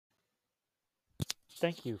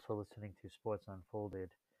Thank you for listening to Sports Unfolded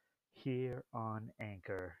here on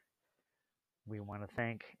Anchor. We want to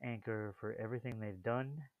thank Anchor for everything they've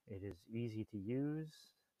done. It is easy to use,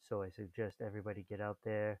 so I suggest everybody get out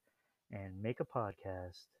there and make a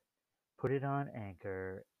podcast, put it on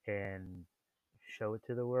Anchor, and show it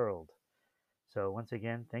to the world. So, once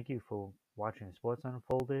again, thank you for watching Sports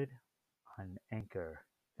Unfolded on Anchor.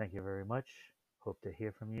 Thank you very much. Hope to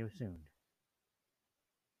hear from you soon.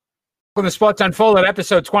 Welcome to Sports Unfolded,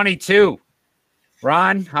 episode 22.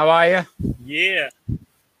 Ron, how are you? Yeah,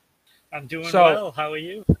 I'm doing well. How are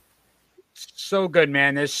you? So good,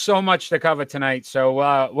 man. There's so much to cover tonight,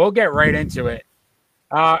 so we'll get right into it.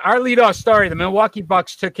 Our leadoff story, the Milwaukee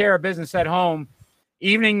Bucks took care of business at home,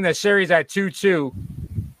 evening the series at 2-2.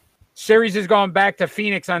 Series is going back to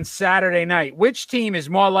Phoenix on Saturday night. Which team is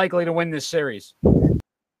more likely to win this series?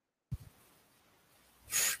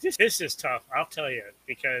 This is tough, I'll tell you,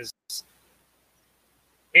 because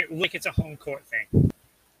it's a home court thing.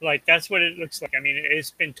 Like, that's what it looks like. I mean,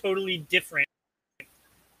 it's been totally different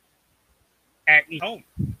at home.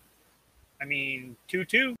 I mean,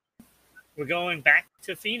 2-2. We're going back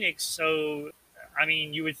to Phoenix, so, I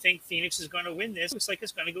mean, you would think Phoenix is going to win this. Looks like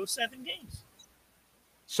it's going to go 7 games.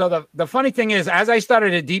 So the funny thing is, as I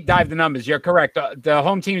started to deep dive the numbers, you're correct. The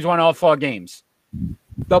home teams won all 4 games.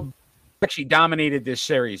 The actually dominated this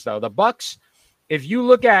series, though. The Bucks, if you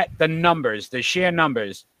look at the numbers, the sheer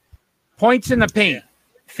numbers, points in the paint,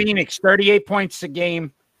 Phoenix 38 points a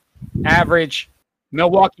game average,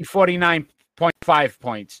 Milwaukee 49.5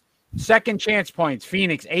 points. Second chance points,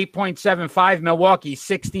 Phoenix 8.75, Milwaukee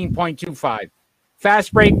 16.25.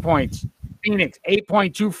 Fast break points, Phoenix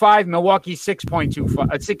 8.25, Milwaukee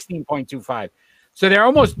 16.25. So they're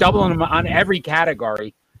almost doubling them on every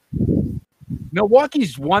category.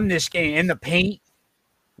 Milwaukee's won this game in the paint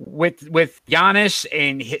with Giannis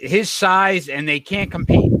and his size, and they can't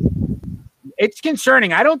compete. It's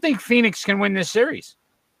concerning. I don't think Phoenix can win this series.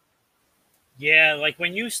 Yeah, like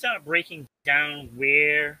when you start breaking down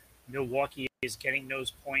where Milwaukee is getting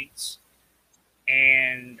those points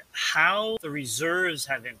and how the reserves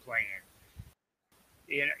have been playing.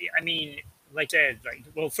 You know, I mean, like I said,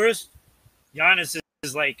 first, Giannis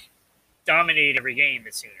is like dominating every game,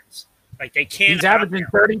 it seems. Like they can't. He's averaging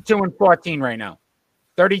 32 and 14 right now.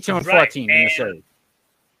 32 and 14 in the series.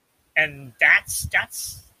 And that's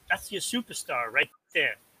your superstar right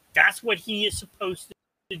there. That's what he is supposed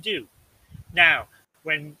to do. Now,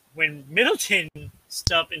 when Middleton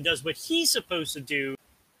steps up and does what he's supposed to do,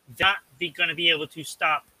 they're not going to be able to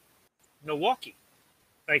stop Milwaukee.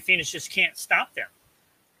 Like Phoenix just can't stop them.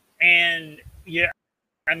 And yeah,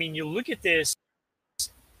 I mean, you look at this,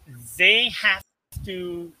 they have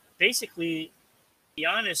to basically be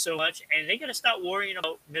honest so much, and they got to stop worrying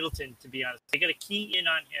about Middleton, to be honest. They got to key in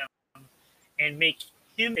on him and make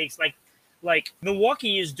him like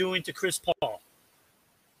Milwaukee is doing to Chris Paul.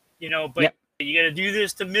 You know, but you got to do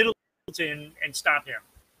this to Middleton and stop him.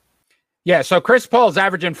 Yeah, so Chris Paul's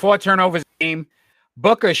averaging 4 turnovers a game.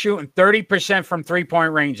 Booker shooting 30% from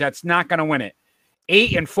three-point range. That's not going to win it.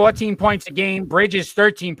 8 and 14 points a game. Bridges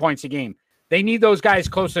 13 points a game. They need those guys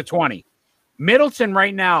close to 20. Middleton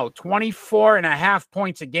right now, 24.5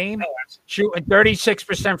 points a game, shooting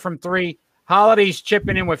 36% from 3. Holiday's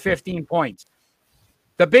chipping in with 15 points.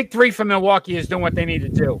 The big 3 for Milwaukee is doing what they need to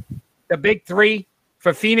do. The big 3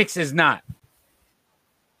 for Phoenix is not.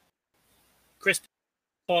 Chris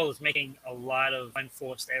Paul is making a lot of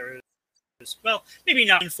unforced errors. Well, maybe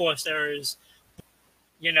not unforced errors.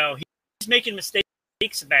 You know, he's making mistakes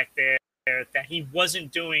back there that he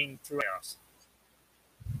wasn't doing throughout playoffs.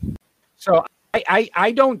 So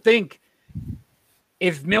I don't think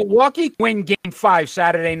if Milwaukee win Game 5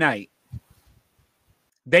 Saturday night,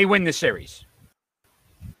 they win the series.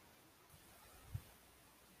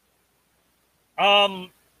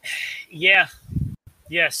 Yeah.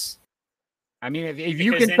 Yes. I mean, if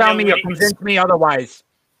you can tell me or convince me otherwise,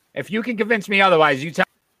 you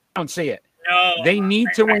don't see it. No, they need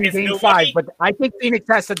to win Game 5, but I think Phoenix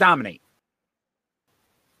has to dominate.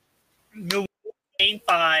 Game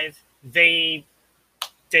 5, they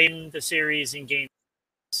win the series in Game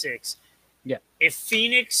 6. Yeah. If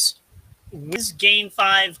Phoenix wins Game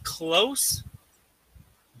 5 close,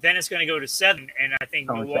 then it's going to go to 7, and I think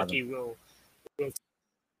Milwaukee will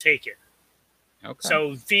take it. Okay.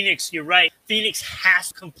 So Phoenix, you're right. Phoenix has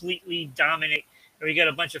to completely dominate. We got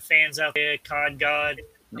a bunch of fans out there. Cod God.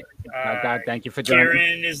 God, thank you for joining.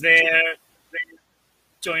 Karen is there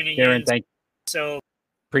joining Karen, in. thank you. So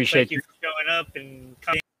appreciate you for showing up and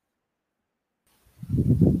coming.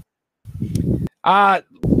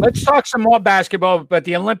 Let's talk some more basketball, but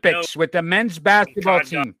the Olympics with the men's basketball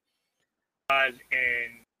team.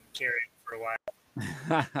 and carry it for a while.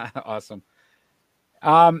 Awesome.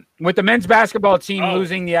 With the men's basketball team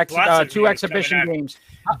losing the two exhibition games,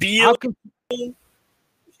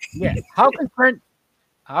 how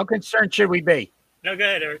concerned should we be? No, go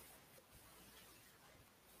ahead, Eric.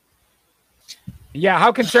 Yeah,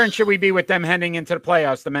 how concerned should we be with them heading into the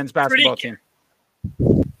playoffs, the men's basketball team?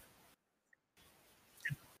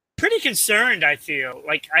 Pretty concerned, I feel.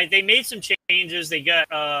 Like they made some changes. They got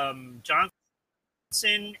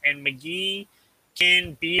Johnson and McGee,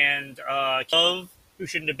 and Love, who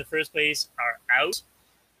shouldn't have been in the first place, are out.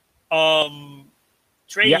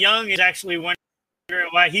 Trae Young is actually wondering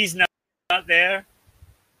why he's not there.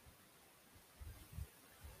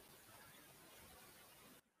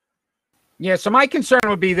 Yeah, so my concern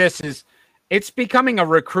would be is it's becoming a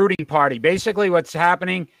recruiting party. Basically, what's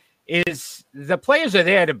happening is the players are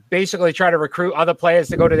there to basically try to recruit other players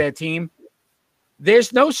to go to their team.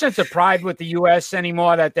 There's no sense of pride with the U.S.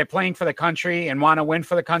 anymore that they're playing for the country and want to win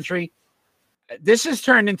for the country. This has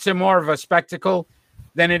turned into more of a spectacle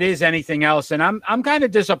than it is anything else. And I'm kind of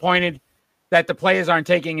disappointed that the players aren't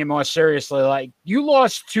taking it more seriously. Like, you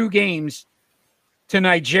lost 2 games to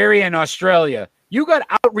Nigeria and Australia. You got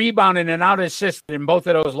out-rebounded and out-assisted in both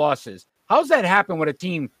of those losses. How's that happen with a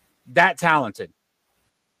team that talented?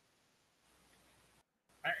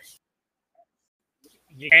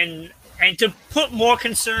 And to put more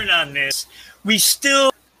concern on this, we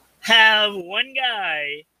still have one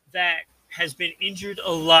guy that has been injured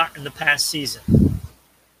a lot in the past season.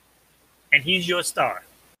 And he's your star.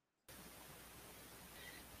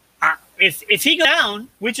 If he goes down,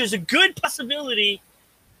 which is a good possibility,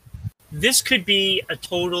 this could be a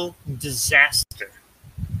total disaster.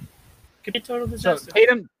 Could be a total disaster.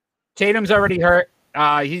 So Tatum's already hurt.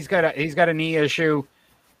 He's got a knee issue.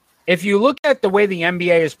 If you look at the way the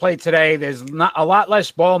NBA is played today, there's not a lot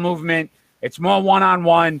less ball movement. It's more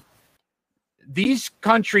one-on-one. These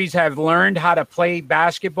countries have learned how to play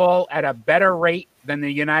basketball at a better rate than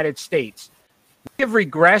the United States. We have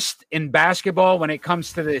regressed in basketball when it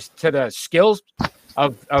comes to the skills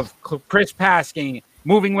of crisp passing,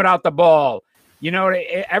 moving without the ball. You know,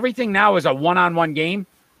 everything now is a one-on-one game,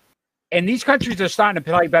 and these countries are starting to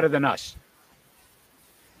play better than us.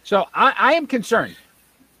 So I am concerned.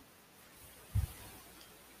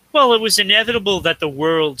 Well, it was inevitable that the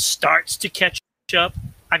world starts to catch up.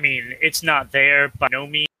 I mean, it's not there by no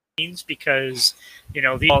means because, you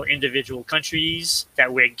know, these are all individual countries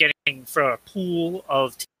that we're getting from a pool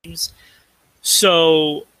of teams.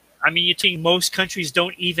 So, I mean, you think most countries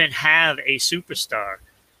don't even have a superstar.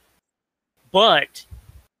 But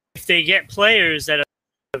if they get players that are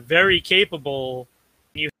very capable,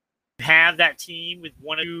 you have that team with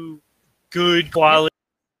 1 or 2 good quality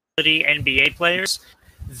NBA players,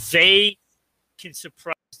 they can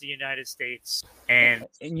surprise the United States. And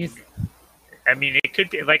I mean, it could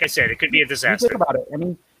be, like I said, it could be a disaster. Think about it. I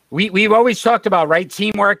mean, we've always talked about, right,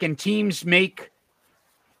 teamwork, and teams make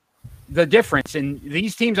the difference. And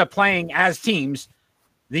these teams are playing as teams.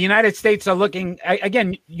 The United States are looking,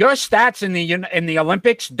 again, your stats in the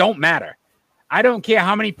Olympics don't matter. I don't care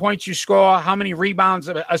how many points you score, how many rebounds,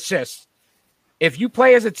 assists. If you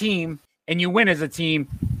play as a team and you win as a team,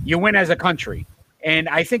 you win as a country. And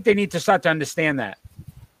I think they need to start to understand that.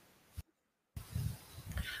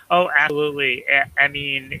 Oh, absolutely. I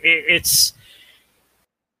mean, it's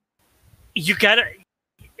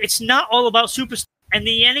not all about superstars. And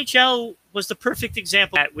the NHL was the perfect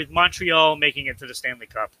example of that, with Montreal making it to the Stanley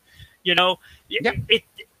Cup. You know,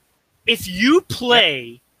 if you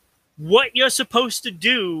play what you're supposed to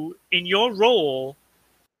do in your role,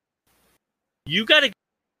 you got a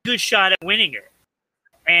good shot at winning it.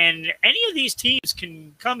 And any of these teams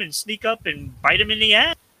can come and sneak up and bite them in the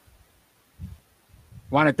ass.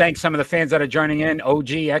 Want to thank some of the fans that are joining in.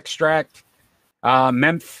 OG Extract,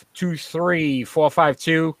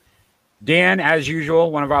 Memph23452. Dan, as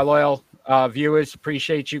usual, one of our loyal viewers.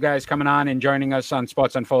 Appreciate you guys coming on and joining us on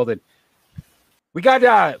Sports Unfolded. We're going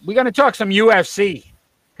to talk some UFC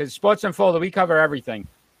because Sports Unfolded, we cover everything.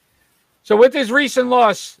 So with his recent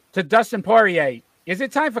loss to Dustin Poirier, is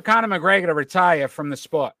it time for Conor McGregor to retire from the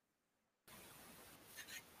sport?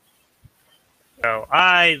 No,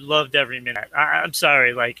 I loved every minute. I'm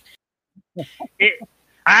sorry, like,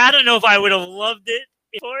 I don't know if I would have loved it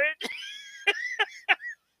for it.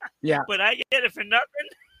 Yeah, but I get it for nothing.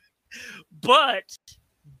 But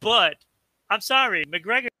I'm sorry,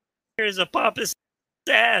 McGregor is a pompous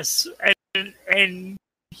ass, and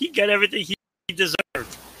he got everything he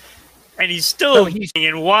deserved, and he's still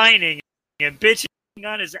and whining and bitching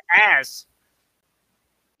on his ass.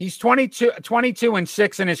 He's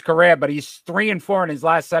 22-6 in his career, but he's 3-4 in his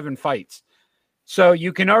last 7 fights. So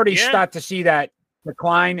you can already Yeah. start to see that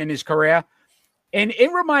decline in his career. And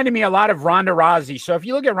it reminded me a lot of Ronda Rousey. So if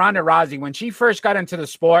you look at Ronda Rousey, when she first got into the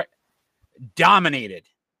sport, dominated.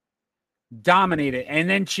 And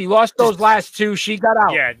then she lost those last two. She got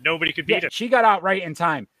out. Yeah, nobody could beat her. She got out right in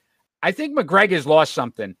time. I think McGregor's lost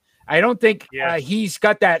something. I don't think he's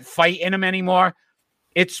got that fight in him anymore.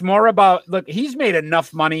 It's more about, look, he's made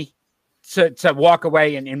enough money to walk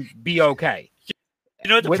away and be okay. You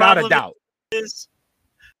know what the without problem a doubt. is?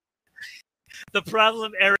 The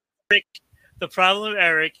problem,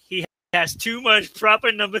 Eric, he has too much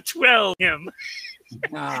proper number 12 in him.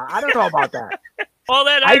 I don't know about that. All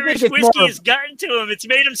that I Irish think it's whiskey more has gotten to him. It's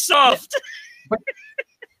made him soft. But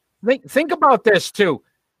think about this, too.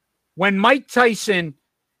 When Mike Tyson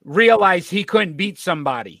realized he couldn't beat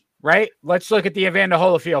somebody, right? Let's look at the Evander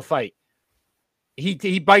Holyfield fight.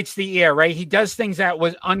 He bites the ear, right? He does things that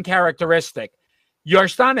was uncharacteristic. You're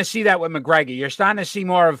starting to see that with McGregor. You're starting to see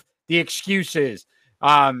more of the excuses,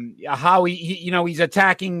 how he's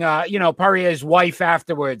attacking, Poirier's wife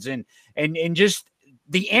afterwards and just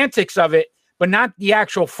the antics of it, but not the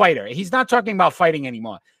actual fighter. He's not talking about fighting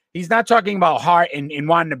anymore. He's not talking about heart and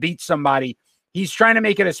wanting to beat somebody. He's trying to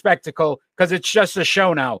make it a spectacle because it's just a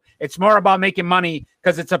show now. It's more about making money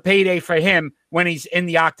because it's a payday for him when he's in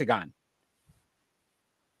the octagon.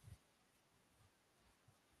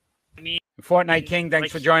 I mean, Fortnite King,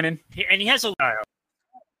 thanks for joining. And he has a style.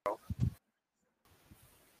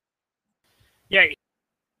 Yeah,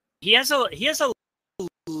 he has a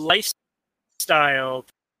lifestyle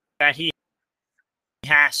that he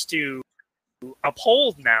has to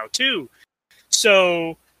uphold now too.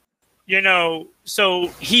 So, so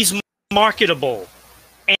he's marketable,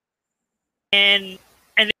 and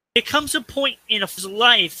it comes a point in his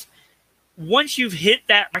life once you've hit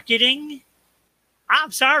that marketing.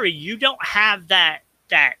 I'm sorry, you don't have that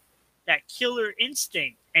killer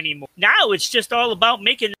instinct anymore. Now it's just all about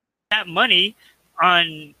making that money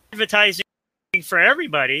on advertising for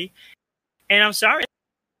everybody. And I'm sorry,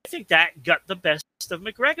 I think that got the best of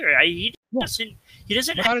McGregor. He doesn't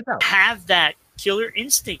have that killer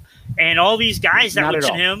instinct. And all these guys that look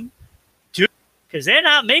at him, because they're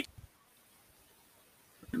not making.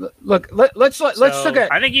 Look, let's look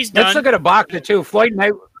at. I think he's done. Let's look at a boxer too, Floyd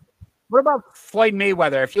Mayweather. What about Floyd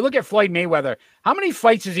Mayweather? If you look at Floyd Mayweather, how many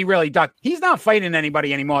fights has he really done? He's not fighting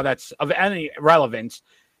anybody anymore that's of any relevance.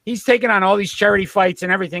 He's taking on all these charity fights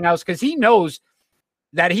and everything else because he knows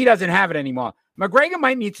that he doesn't have it anymore. McGregor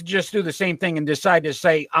might need to just do the same thing and decide to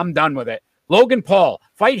say, I'm done with it. Logan Paul,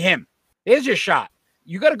 fight him. Here's your shot.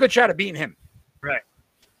 You got a good shot at beating him. Right.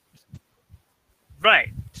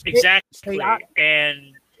 Exactly.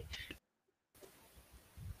 And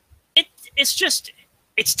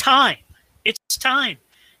it's time. It's time.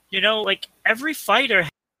 Like every fighter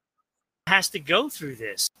has to go through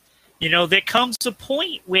this. There comes a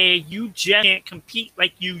point where you just can't compete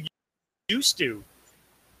like you used to.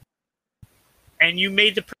 And you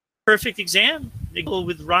made the perfect example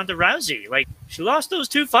with Ronda Rousey. Like, she lost those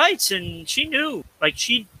two fights, and she knew. Like,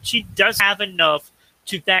 she does have enough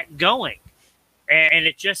to that going. And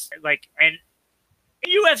it just, like, and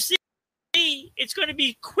in UFC, it's going to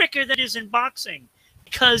be quicker than it is in boxing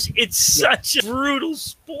because it's such a brutal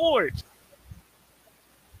sport.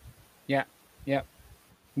 Yeah.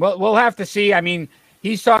 Well, we'll have to see. I mean,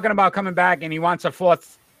 he's talking about coming back, and he wants a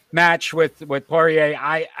fourth match with Poirier.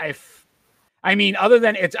 I mean, other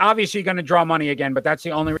than it's obviously going to draw money again, but that's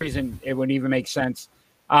the only reason it would even make sense.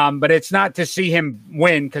 But it's not to see him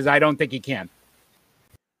win because I don't think he can.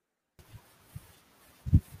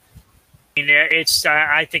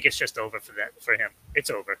 I think it's just over for him. It's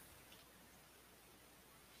over.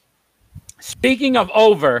 Speaking of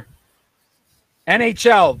over,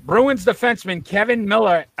 NHL, Bruins defenseman Kevin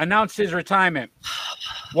Miller announced his retirement.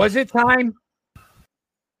 Was it time?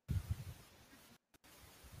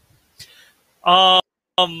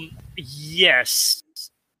 Yes.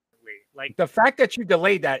 Like the fact that you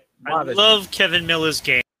delayed that. I love Kevin Miller's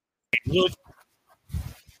game.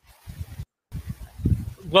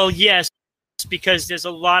 Well, yes, because there's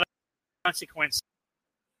a lot of consequences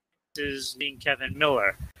being Kevin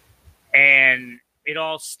Miller, and it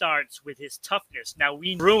all starts with his toughness. Now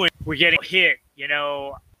we're getting hit,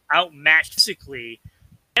 outmatched physically.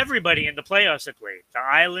 Everybody in the playoffs had played. The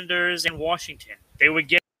Islanders and Washington, they were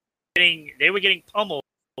getting pummeled,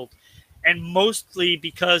 and mostly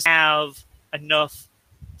because they have enough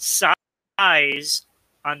size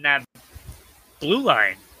on that blue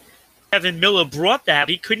line. Kevin Miller brought that.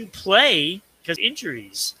 He couldn't play because of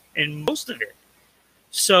injuries in most of it.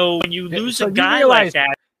 So when you lose a guy like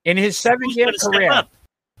that in his 7-year career,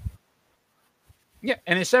 Yeah,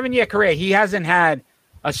 in his 7-year career, he hasn't had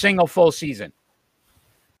a single full season.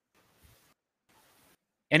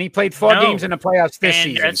 And he played 4 games in the playoffs this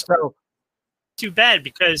season. That's too bad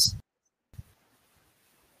because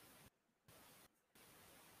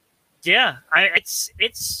it's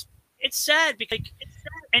sad because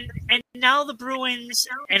and now the Bruins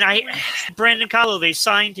and Brandon Carlo, they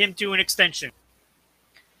signed him to an extension.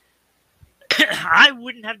 I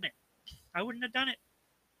wouldn't have done it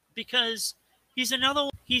because he's another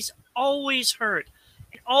one. He's always hurt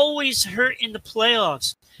in the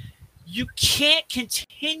playoffs. You can't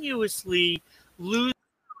continuously lose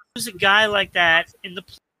a guy like that in the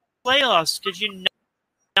playoffs because you're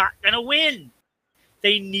not going to win.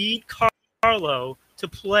 They need Carlo to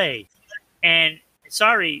play. And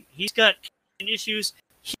sorry, he's got issues.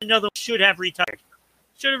 Another should have retired.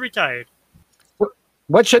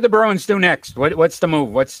 What should the Bruins do next? What's the move?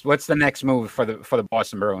 What's the next move for the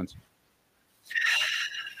Boston Bruins?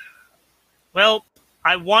 Well,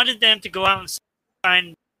 I wanted them to go out and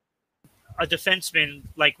sign a defenseman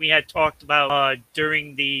like we had talked about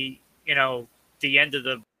during the end of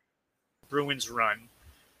the Bruins run.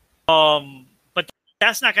 But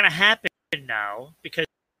that's not going to happen now because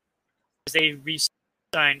they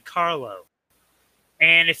re-signed Carlo.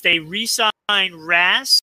 And if they re-sign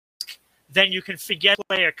Rask, then you can forget a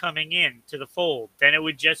player coming in to the fold. Then it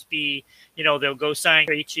would just be, they'll go sign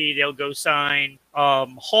Krejci, they'll go sign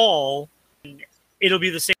Hall, and it'll be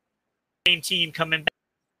the same team coming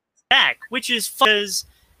back, which is because,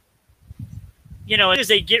 as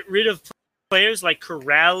they get rid of players like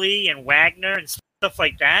Corrali and Wagner and stuff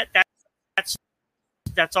like that,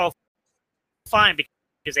 that's all fine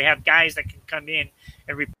because they have guys that can come in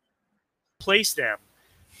and replace them.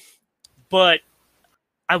 But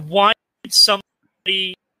I want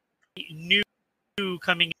somebody new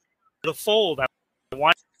coming into the fold. I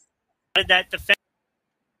wanted that defense,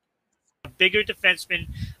 a bigger defenseman,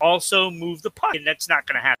 also move the puck, and that's not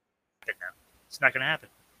going to happen now. It's not going to happen.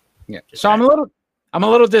 Yeah. So I'm a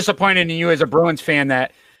little disappointed in you as a Bruins fan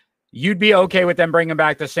that you'd be okay with them bringing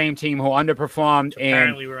back the same team who underperformed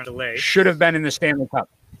and we're on delay. Should have been in the Stanley Cup.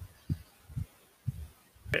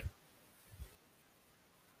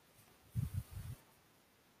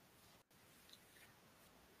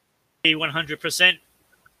 100%,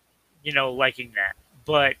 liking that.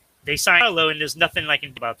 But they signed Carlo, and there's nothing I can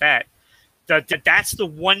do about that. That's the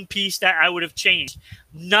one piece that I would have changed.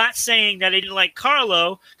 Not saying that I didn't like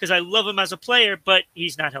Carlo, because I love him as a player, but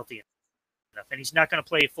he's not healthy enough, and he's not going to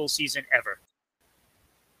play a full season ever.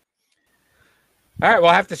 All right, we'll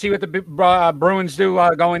have to see what the Bruins do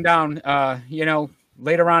going down,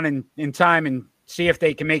 later on in time and see if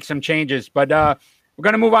they can make some changes. But we're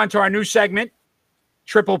going to move on to our new segment,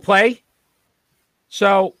 Triple Play.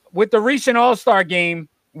 So with the recent All-Star game,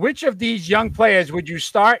 which of these young players would you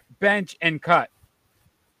start, bench, and cut?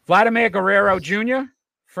 Vladimir Guerrero Jr.,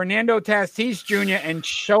 Fernando Tatis Jr., and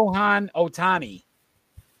Shohei Ohtani.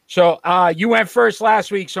 So you went first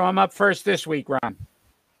last week, so I'm up first this week, Ron.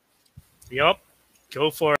 Yep. Go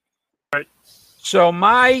for it. So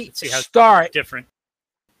my start different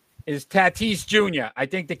is Tatis Jr. I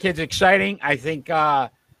think the kid's exciting. I think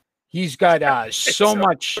he's got so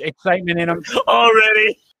much excitement in him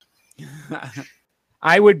already.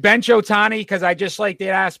 I would bench Ohtani because I just like the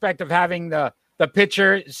aspect of having the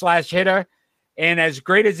pitcher / hitter. And as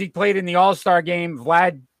great as he played in the All-Star game,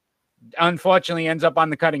 Vlad unfortunately ends up on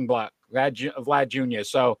the cutting block, Vlad Jr.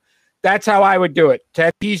 So that's how I would do it.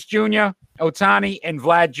 Tatis Jr., Ohtani, and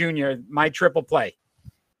Vlad Jr., my triple play.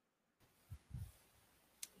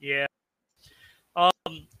 Yeah.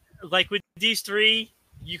 Like with these three,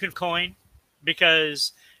 you can coin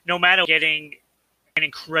because no matter getting an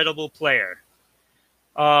incredible player,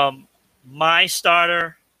 my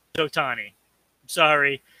starter is Ohtani. I'm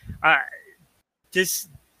sorry. This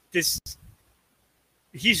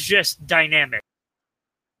he's just dynamic.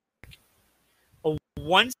 A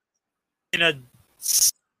once in a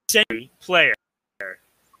century player.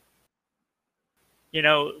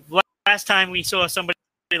 Last time we saw somebody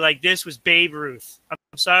like this was Babe Ruth.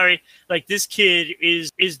 I'm sorry. Like, this kid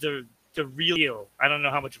is the real deal. I don't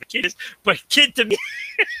know how much of a kid is, but kid to me.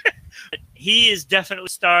 He is definitely a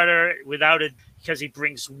starter because he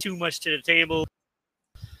brings too much to the table.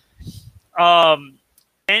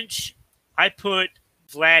 Bench, I put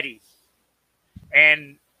Vladdy.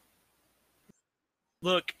 And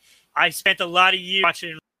look, I spent a lot of years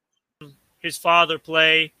watching his father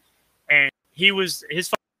play, and his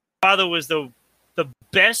father was the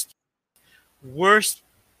best, worst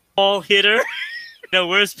ball hitter, the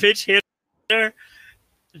worst pitch hitter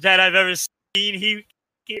that I've ever seen.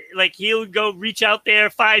 like he'll go reach out there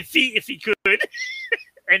 5 feet if he could,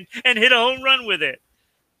 and hit a home run with it.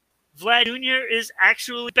 Vlad Jr. is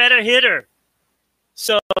actually a better hitter,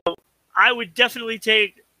 so I would definitely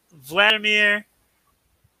take Vladimir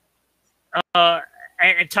and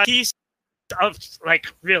Tatis. Like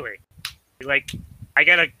really, like I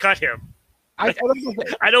gotta cut him. I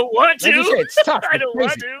don't want to. It's tough. I don't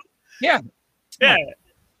want to. Yeah. Yeah.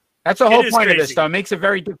 That's the whole point crazy. of this, though. It makes it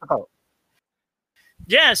very difficult.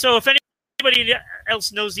 Yeah, so if anybody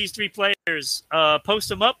else knows these 3 players, post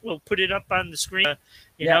them up. We'll put it up on the screen.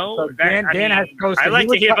 You know, so Dan has posted. I like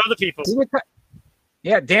to hear other people.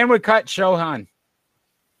 Dan would cut Shohan.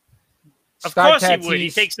 Of course he would.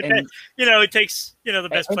 He takes the best. It takes the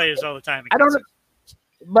best players all the time.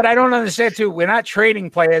 But I don't understand too. We're not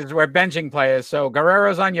trading players. We're benching players. So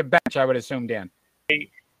Guerrero's on your bench, I would assume, Dan.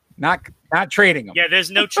 Not trading him. Yeah,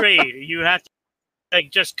 there's no trade. You have to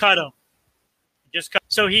just cut him. Just cut.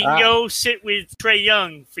 So he can go sit with Trey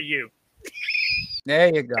Young for you.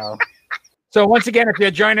 There you go. So once again, if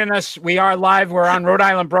you're joining us, we are live. We're on Rhode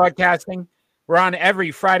Island Broadcasting. We're on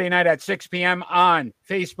every Friday night at 6 p.m. on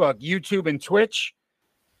Facebook, YouTube, and Twitch.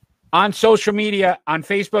 On social media, on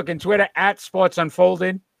Facebook and Twitter, at Sports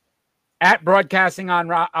Unfolded, at Broadcasting on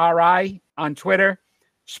RI on Twitter,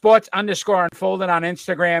 Sports_Unfolded on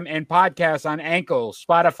Instagram, and podcasts on Anchor,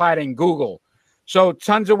 Spotify, and Google. So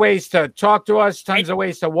tons of ways to talk to us, tons of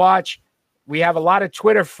ways to watch. We have a lot of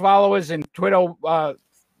Twitter followers and Twitter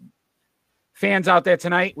fans out there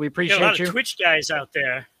tonight. We appreciate you. A lot of Twitch guys out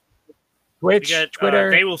there. Twitch,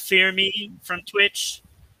 Twitter. They will fear me from Twitch.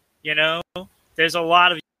 There's a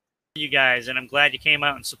lot of you guys, and I'm glad you came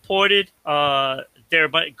out and supported. They're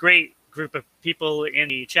a great group of people in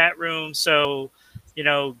the chat room, so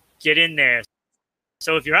get in there.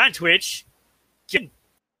 So if you're on Twitch,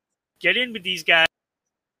 get in with these guys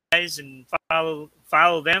and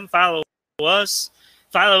follow them, follow us,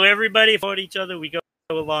 follow everybody, support each other. We go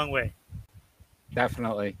a long way.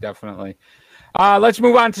 Definitely. Let's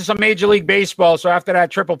move on to some Major League Baseball. So after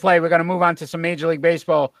that triple play, we're going to move on to some Major League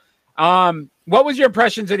Baseball. What was your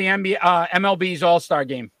impressions of the MLB's All-Star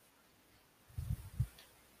Game?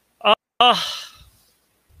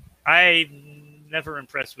 I never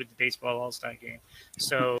impressed with the baseball All-Star Game,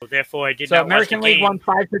 so therefore I did not American watch the League game.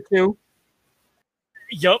 won 5-2.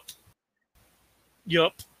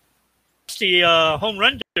 Yup. The home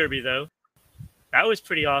run derby though, that was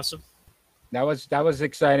pretty awesome. That was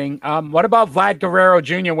exciting. What about Vlad Guerrero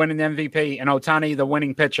Jr. winning the MVP and Ohtani the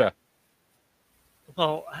winning pitcher?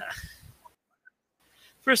 Well,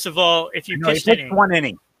 first of all, if you pitched one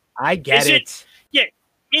inning, I get it. Yeah,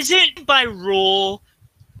 is it by rule?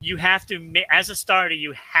 You have to, as a starter,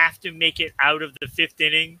 you have to make it out of the 5th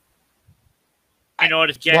inning in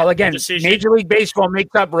order to get a decision. Major League Baseball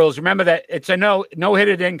makes up rules. Remember that it's a no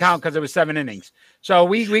hitter didn't count because it was 7 innings. So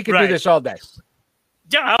we could do this all day.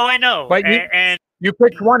 Yeah, I know. But you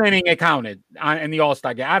picked 1 inning, it counted in the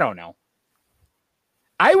All-Star Game. I don't know.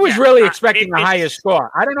 I was really expecting the highest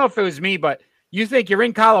score. I don't know if it was me, but you think you're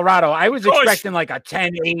in Colorado. I was expecting like a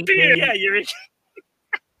 10-8. Yeah, you're in.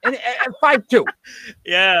 And 5-2.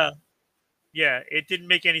 Yeah, it didn't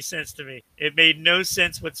make any sense to me. It made no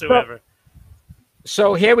sense whatsoever.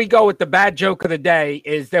 So here we go with the bad joke of the day.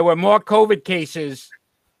 Is there were more COVID cases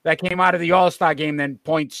that came out of the All-Star Game than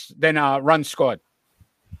runs scored.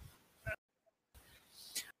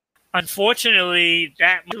 Unfortunately,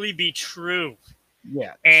 that might really be true.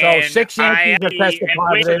 Yeah. And so 6 Yankees have tested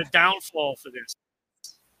positive. The downfall for this.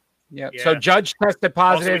 Yeah. So Judge tested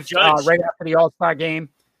positive right after the All-Star Game.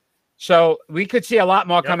 So we could see a lot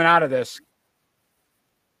more coming out of this.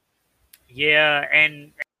 Yeah,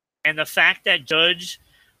 and the fact that Judge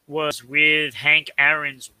was with Hank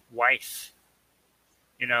Aaron's wife,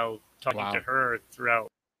 talking to her throughout,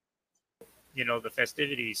 the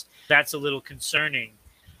festivities, that's a little concerning.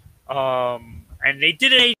 And they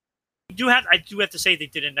did I do have to say they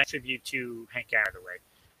did a nice tribute to Hank Aaron away.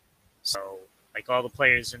 So, like all the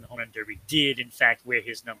players in the home run derby did, in fact, wear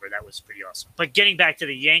his number. That was pretty awesome. But getting back to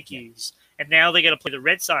the Yankees, and now they got to play the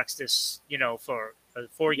Red Sox for a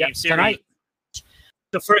 4-game series. Tonight.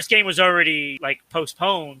 The first game was already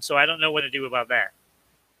postponed, so I don't know what to do about that.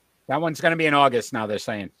 That one's going to be in August now, they're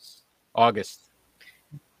saying. August.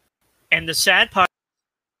 And the sad part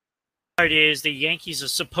is the Yankees are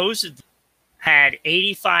supposedly had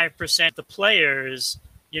 85% of the players,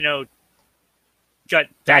 got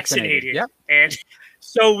vaccinated. Yep. And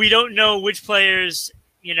so we don't know which players,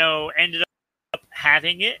 ended up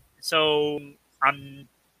having it. So I'm,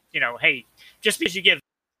 hey, just because you get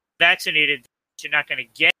vaccinated, you're not going to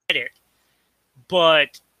get it.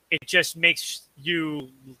 But it just makes you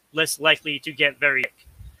less likely to get very sick.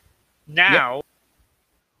 Now,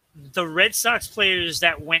 the Red Sox players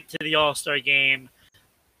that went to the All-Star game,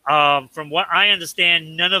 from what I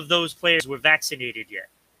understand, none of those players were vaccinated yet.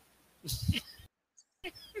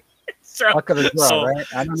 Luck of the draw, right?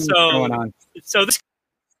 I don't know what's going on. So this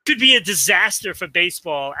could be a disaster for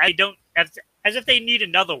baseball. As if they need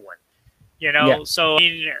another one, you know. Yeah. So I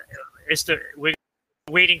mean, we're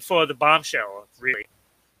waiting for the bombshell, really.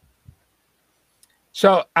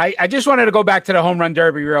 So I just wanted to go back to the home run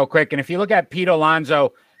derby real quick. And if you look at Pete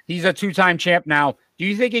Alonso, he's a 2-time champ now. Do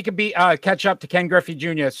you think he could catch up to Ken Griffey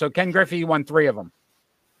Jr.? So Ken Griffey won 3 of them.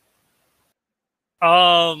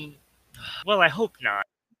 Well, I hope not.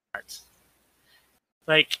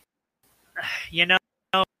 Like, you know,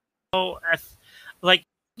 like,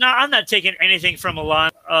 no, I'm not taking anything from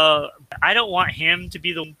Alonso. I don't want him to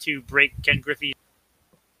be the one to break Ken Griffey. You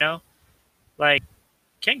know, like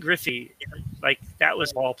Ken Griffey, like that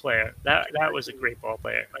was a ball player. That was a great ball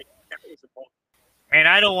player. Like, and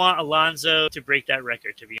I don't want Alonso to break that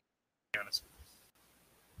record. To be honest,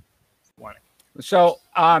 So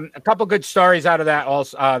a couple good stories out of that.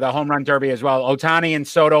 Also, the home run derby as well. Ohtani and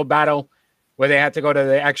Soto battle, where they had to go to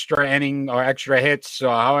the extra inning or extra hits, or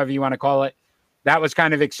however you want to call it. That was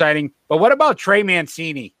kind of exciting. But what about Trey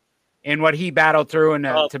Mancini and what he battled through and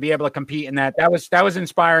to be able to compete in that? That was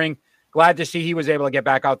inspiring. Glad to see he was able to get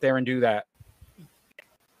back out there and do that.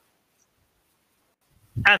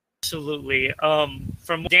 Absolutely.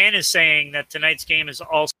 From what Dan is saying, that tonight's game is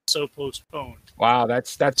also postponed. Wow,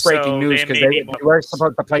 that's breaking news because they were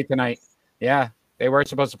supposed to play tonight. Yeah, they were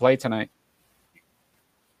supposed to play tonight.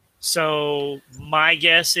 So my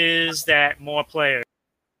guess is that more players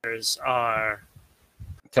are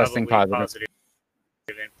testing positive,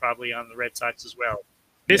 and probably on the Red Sox as well.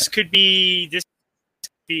 This could be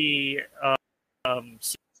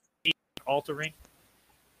altering,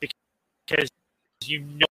 because you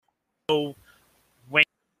know when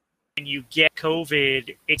you get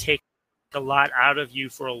COVID, it takes a lot out of you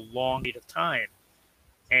for a long period of time,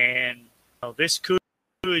 and this could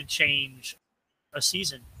change a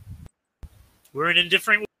season. We're in a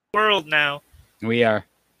different world now. We are.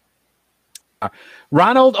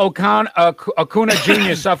 Ronald Acuna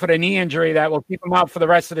Jr. suffered a knee injury that will keep him out for the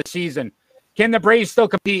rest of the season. Can the Braves still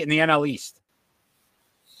compete in the NL East?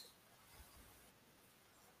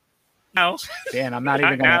 No. Dan, I'm not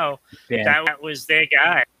even going to. That was their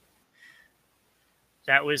guy.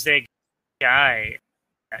 That was their guy.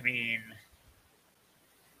 I mean,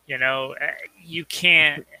 you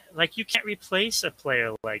can't replace a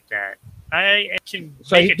player like that. I can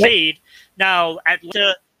make a trade. Now,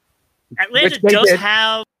 Atlanta does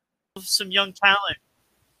have some young talent.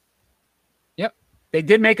 Yep. They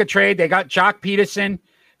did make a trade. They got Jock Peterson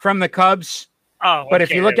from the Cubs. Oh, but if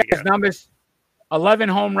you look at his numbers, 11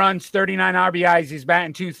 home runs, 39 RBIs. He's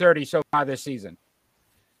batting .230 so far this season.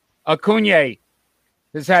 Acuna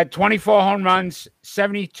has had 24 home runs,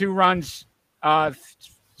 72 runs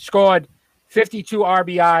scored, 52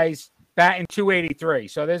 RBIs, batting .283.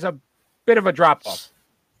 So there's a bit of a drop-off.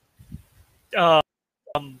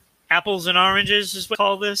 Apples and oranges is what we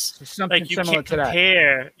call this. Something similar to that.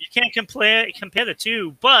 You can't compare the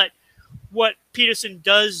two, but what Peterson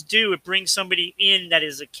does do, it brings somebody in that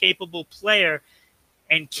is a capable player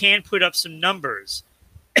and can put up some numbers.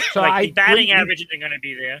 So like the batting average isn't going to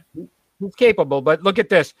be there. He's capable, but look at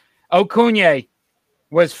this. Acuna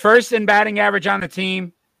was first in batting average on the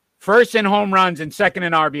team, first in home runs, and second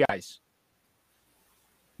in RBIs.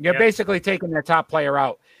 You're basically taking their top player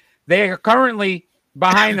out. They are currently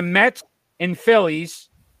behind the Mets and Phillies.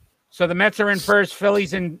 So the Mets are in first,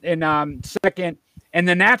 Phillies in second, and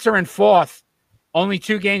the Nats are in fourth, only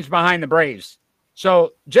 2 games behind the Braves.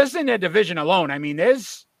 So just in their division alone, I mean,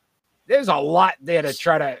 there's a lot there to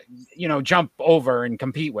try to, jump over and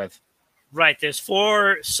compete with. Right. There's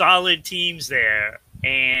 4 solid teams there,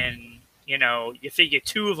 and, you figure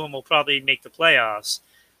 2 of them will probably make the playoffs.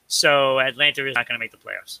 So Atlanta is not going to make the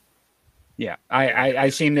playoffs. Yeah, I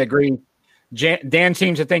seem to agree. Dan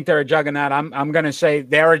seems to think they're a juggernaut. I'm going to say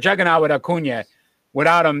they're a juggernaut with Acuna.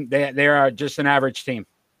 Without him, they are just an average team.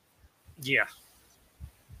 Yeah.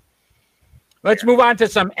 Let's move on to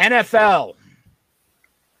some NFL.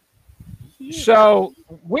 So,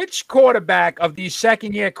 which quarterback of these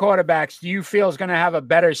second-year quarterbacks do you feel is going to have a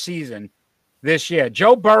better season this year,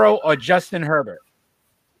 Joe Burrow or Justin Herbert?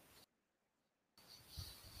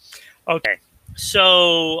 Okay,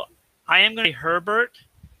 so I am going to say Herbert,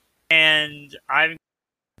 and I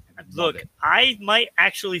might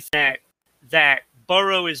actually think that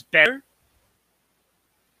Burrow is better.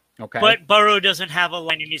 Okay. But Burrow doesn't have a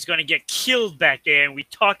line, and he's going to get killed back there. And we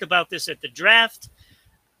talked about this at the draft.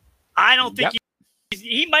 I don't think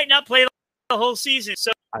he might not play the whole season,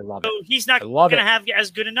 so I love it. he's not I love going to it. have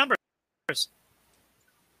as good a numbers.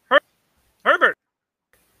 Herbert.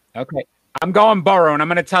 Okay. I'm going Burrow, and I'm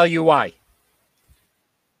going to tell you why.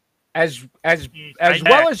 As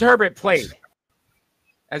well as Herbert played,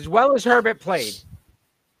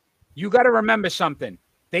 you got to remember something.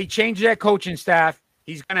 They changed their coaching staff.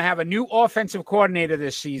 He's going to have a new offensive coordinator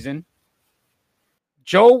this season.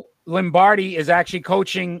 Joe Lombardi is actually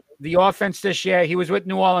coaching the offense this year. He was with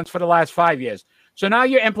New Orleans for the last 5 years. So now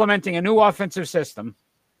you're implementing a new offensive system.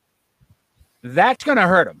 That's going to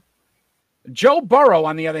hurt him. Joe Burrow,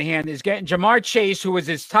 on the other hand, is getting Jamar Chase, who was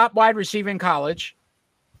his top wide receiver in college.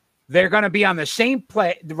 They're going to be on the same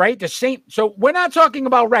play, right? The same. So we're not talking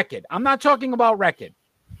about record. I'm not talking about record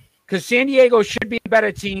because San Diego should be a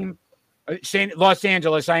better team. Los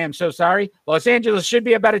Angeles, I am so sorry. Los Angeles should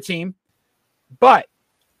be a better team. But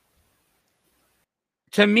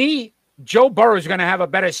to me, Joe Burrow is going to have a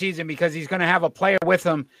better season because he's going to have a player with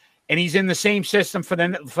him, and he's in the same system for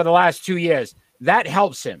the last 2 years. That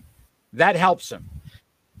helps him.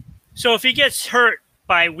 So if he gets hurt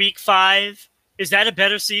by week 5, is that a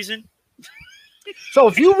better season? So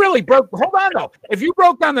if you really hold on though. If you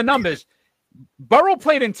broke down the numbers, Burrow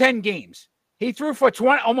played in 10 games. He threw for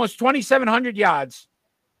almost 2,700 yards.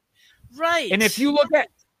 Right. And if you look at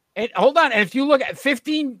and if you look at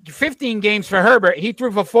 15 games for Herbert, he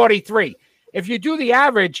threw for 43. If you do the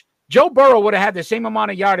average, Joe Burrow would have had the same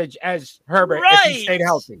amount of yardage as Herbert if he stayed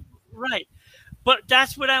healthy. Right. But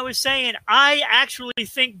that's what I was saying. I actually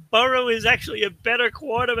think Burrow is actually a better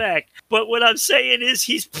quarterback. But what I'm saying is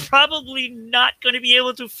he's probably not going to be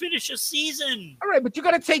able to finish a season. All right, but you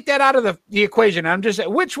got to take that out of the equation. I'm just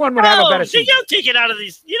saying, which one would have a better season? You don't take it out of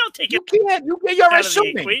these. You don't take it. You can't. You're assuming.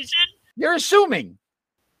 Of the equation. You're assuming.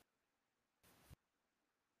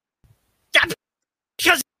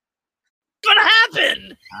 Because it's going to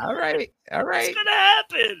happen. All right. It's going to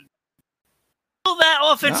happen. That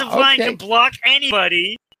offensive line can block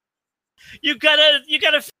anybody. You gotta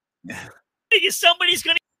figure somebody's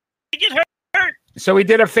gonna get hurt. So we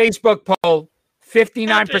did a Facebook poll.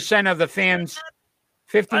 59% of the fans,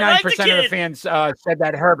 59% of the fans said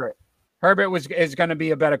that Herbert is going to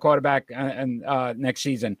be a better quarterback next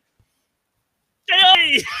season.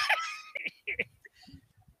 It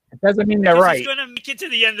doesn't mean they're right. He's going to make it to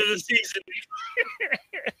the end of the season.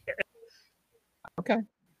 Okay.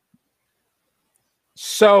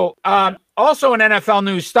 So, also in NFL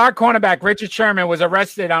news, star cornerback Richard Sherman was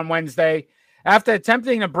arrested on Wednesday after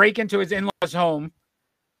attempting to break into his in-laws' home.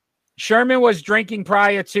 Sherman was drinking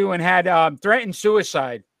prior to and had threatened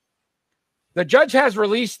suicide. The judge has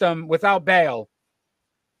released him without bail.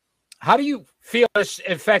 How do you feel this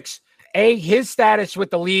affects, his status with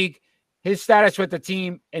the league, his status with the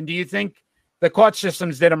team, and do you think the court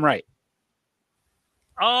systems did him right?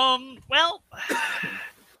 Well,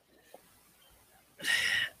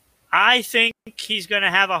 I think he's going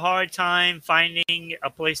to have a hard time finding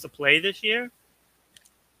a place to play this year.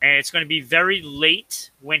 And it's going to be very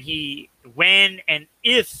late when and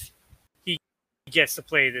if he gets to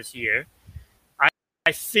play this year.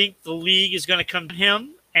 I think the league is going to come to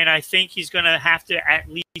him, and I think he's going to have to at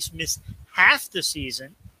least miss half the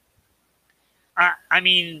season. I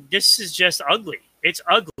mean, this is just ugly. It's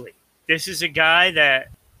ugly. This is a guy that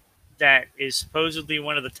is supposedly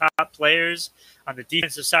one of the top players on the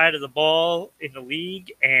defensive side of the ball in the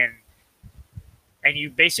league, and you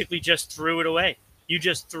basically just threw it away. You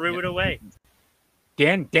just threw it away.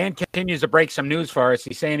 Dan continues to break some news for us.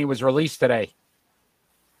 He's saying he was released today.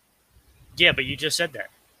 Yeah, but you just said that.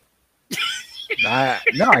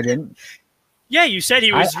 No, I didn't. Yeah, you said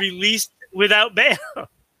he was released without bail.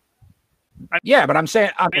 Yeah, but I'm saying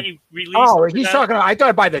he's talking about, I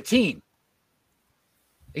thought by the team.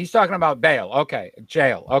 He's talking about bail. Okay.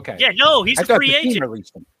 Jail. Okay. Yeah, no, he's a free agent.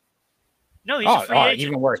 Released him. No, he's a free agent.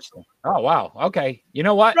 Even worse. Oh, wow. Okay. You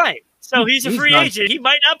know what? Right. So he's a free agent. He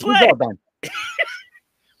might not play.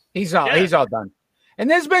 He's all done. He's all done. And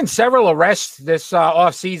there's been several arrests this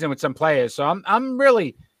off season with some players. So I'm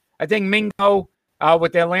really, I think Mingo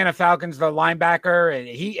with the Atlanta Falcons, the linebacker, and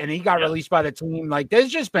he got released by the team. Like there's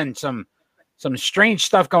just been some strange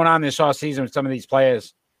stuff going on this off season with some of these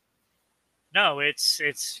players. No, it's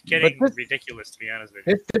getting ridiculous, to be honest with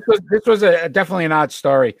you. This was definitely an odd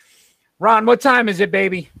story. Ron, what time is it,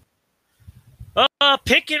 baby?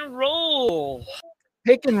 Pick and roll.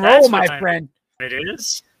 Pick and roll, my friend. It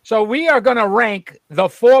is. So we are going to rank the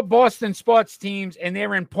 4 Boston sports teams and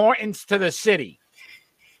their importance to the city.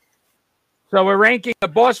 So we're ranking the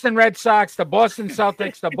Boston Red Sox, the Boston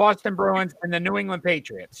Celtics, the Boston Bruins, and the New England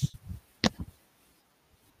Patriots.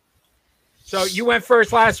 So you went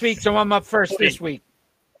first last week, so I'm up first this week.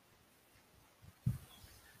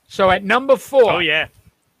 So at number 4. Oh, yeah.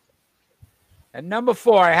 At number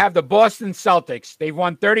 4, I have the Boston Celtics. They've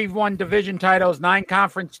won 31 division titles, 9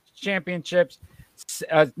 conference championships,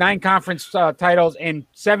 9 conference titles, and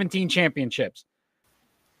 17 championships.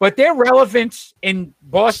 But their relevance in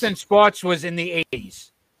Boston sports was in the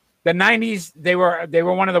 80s. The 90s, they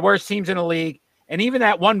were one of the worst teams in the league. And even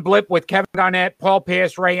that one blip with Kevin Garnett, Paul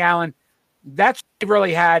Pierce, Ray Allen, that's what they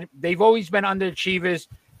really had. They've always been underachievers.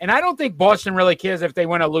 And I don't think Boston really cares if they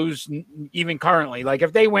win or lose, even currently. Like,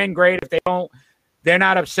 if they win, great. If they don't, they're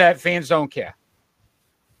not upset. Fans don't care.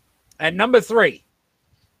 At number 3,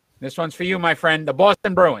 this one's for you, my friend, the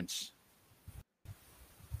Boston Bruins.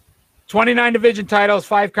 29 division titles,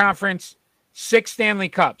 5 conference, 6 Stanley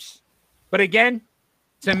Cups. But again,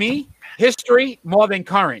 to me, history more than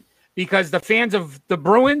current, because the fans of the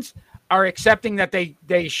Bruins are accepting that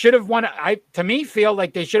they should have won. To me, feel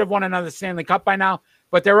like they should have won another Stanley Cup by now,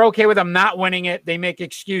 but they're okay with them not winning it. They make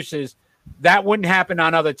excuses. That wouldn't happen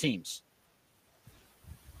on other teams.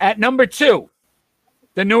 At number 2,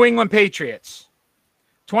 the New England Patriots.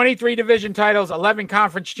 23 division titles, 11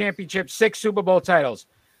 conference championships, 6 Super Bowl titles.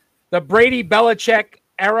 The Brady-Belichick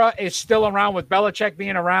era is still around, with Belichick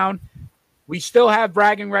being around. We still have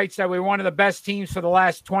bragging rights that we're one of the best teams for the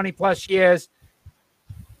last 20-plus years.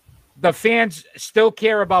 The fans still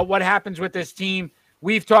care about what happens with this team.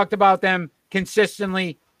 We've talked about them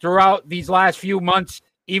consistently throughout these last few months,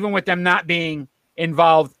 even with them not being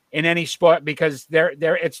involved in any sport, because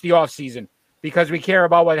it's the off season, because we care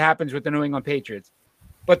about what happens with the New England Patriots.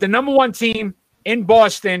 But the number 1 team in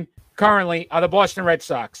Boston currently are the Boston Red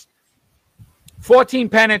Sox. 14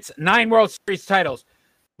 pennants, 9 World Series titles.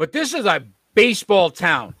 But this is a baseball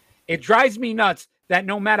town. It drives me nuts that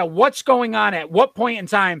no matter what's going on at what point in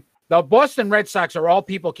time, the Boston Red Sox are all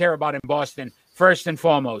people care about in Boston, first and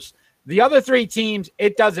foremost. The other 3 teams,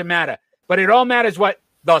 it doesn't matter. But it all matters what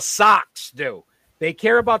the Sox do. They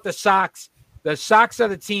care about the Sox. The Sox are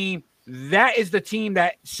the team. That is the team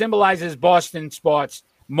that symbolizes Boston sports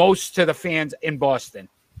most to the fans in Boston.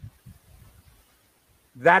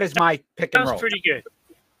 That is my pick and roll. That's pretty good.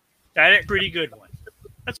 That's a pretty good one.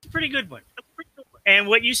 That's a pretty good one. And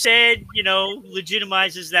what you said,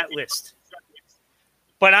 legitimizes that list.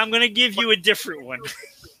 But I'm going to give you a different one.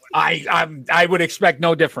 I would expect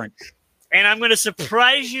no different. And I'm going to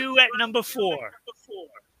surprise you at number 4.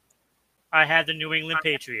 I have the New England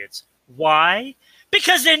Patriots. Why?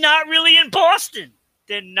 Because they're not really in Boston.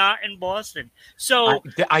 They're not in Boston. So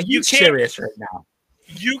are you serious right now?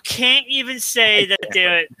 You can't even say that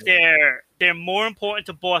they're more important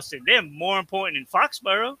to Boston. They're more important in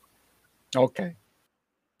Foxborough. Okay.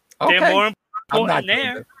 They're more important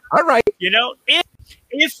there. All right.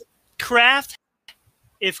 If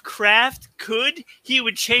Kraft could, he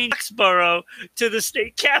would change Foxborough to the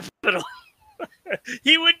state capital.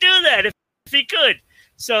 He would do that if he could.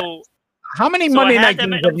 So how many Monday night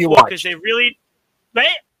games have you watched? Because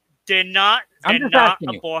they're not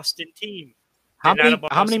a Boston team. How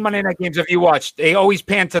many Monday night games have you watched? They always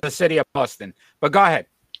pan to the city of Boston. But go ahead.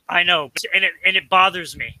 I know, and it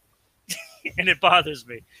bothers me. And it bothers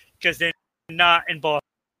me because they're not in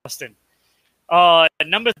Boston.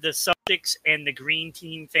 Number the Celtics and the Green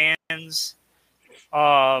Team fans.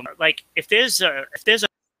 If there's a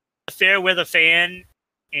fair weather fan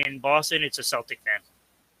in Boston, it's a Celtic fan.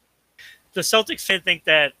 The Celtics fan think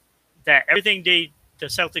that everything the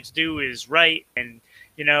Celtics do is right, and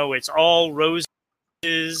it's all roses,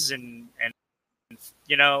 and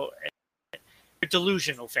they're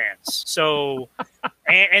delusional fans. So,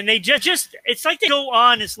 and they just it's like they go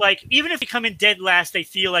on. It's like even if they come in dead last, they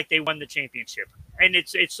feel like they won the championship, and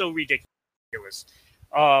it's so ridiculous.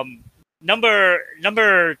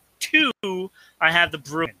 Number 2, I have the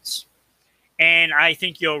Bruins, and I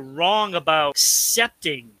think you're wrong about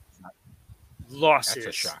accepting losses. That's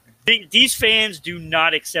a shock. These fans do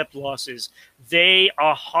not accept losses. They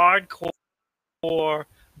are hardcore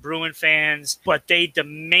Bruin fans, but they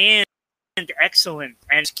demand excellence,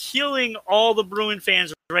 and it's killing all the Bruin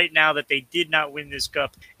fans right now that they did not win this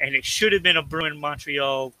cup, and it should have been a Bruin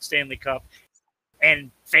Montreal Stanley Cup, and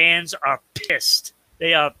fans are pissed.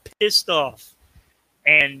 They are pissed off,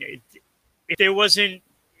 and if there wasn't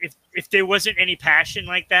any passion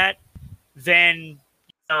like that, then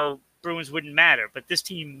Bruins wouldn't matter. But this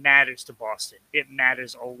team matters to Boston. It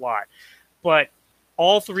matters a lot. But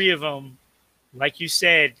all 3 of them, like you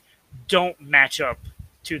said, don't match up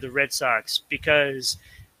to the Red Sox because,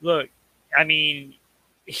 look, I mean,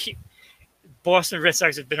 Boston Red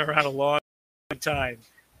Sox have been around a long time.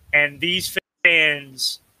 And these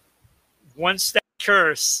fans, once that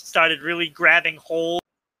curse started really grabbing hold,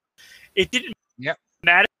 it didn't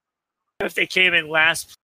matter if they came in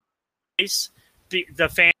last place. The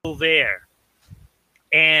fans were there,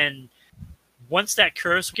 and once that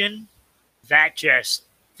curse began,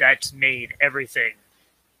 that's made everything,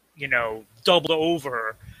 doubled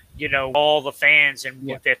over. All the fans and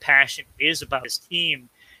what their passion is about this team,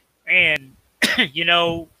 and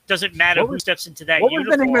doesn't matter who steps into that uniform. What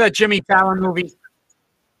was the name of the Jimmy Fallon movie?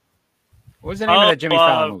 What was the name of the Jimmy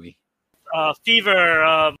Fallon movie?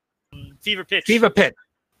 Fever Pitch. Fever Pitch,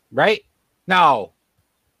 right? No.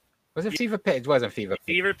 Was it Fever Pitch? It wasn't Fever Pitch.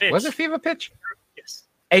 Fever Pitch. Was it Fever Pitch? Yes.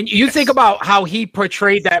 And you think about how he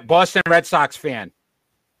portrayed that Boston Red Sox fan.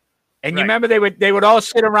 And you remember they would all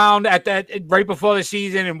sit around at that right before the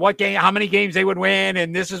season and how many games they would win,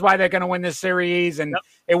 and this is why they're going to win this series, and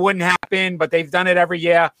it wouldn't happen, but they've done it every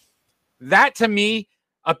year. That to me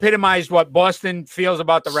epitomized what Boston feels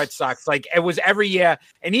about the Red Sox. Like it was every year,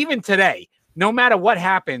 and even today, no matter what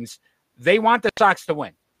happens, they want the Sox to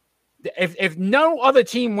win. If no other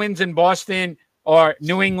team wins in Boston or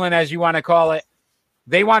New England, as you want to call it,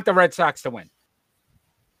 they want the Red Sox to win.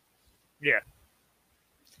 Yeah.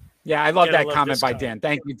 Yeah, I love that comment by Dan.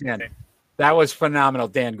 Thank you, Dan. That was phenomenal,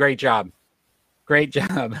 Dan. Great job. Great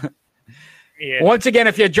job. Yeah. Once again,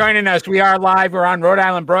 if you're joining us, we are live. We're on Rhode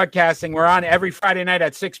Island Broadcasting. We're on every Friday night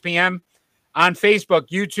at 6 p.m. on Facebook,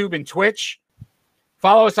 YouTube, and Twitch.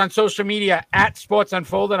 Follow us on social media at Sports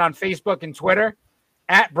Unfolded on Facebook and Twitter,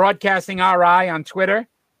 at Broadcasting RI on Twitter,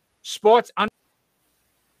 Sports on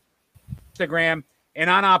Instagram, and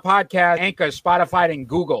on our podcast, Anchor, Spotify, and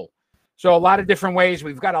Google. So a lot of different ways.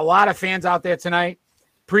 We've got a lot of fans out there tonight.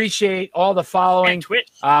 Appreciate all the following, and Twitch.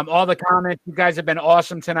 all the comments. You guys have been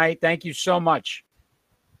awesome tonight. Thank you so much.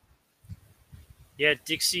 Yeah,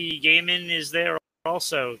 Dixie Gaming is there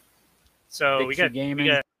also. So we got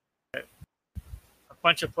a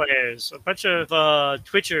bunch of players, a bunch of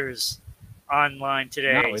Twitchers online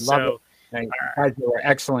today. No, we love it. Thank you. Guys, you were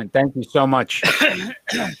excellent. Thank you so much.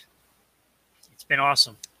 It's been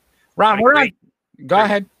awesome. Ron, go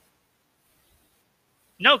ahead.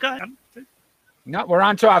 No, go ahead. No, we're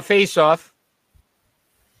on to our face-off.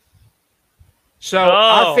 So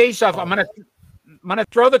our face-off, I'm gonna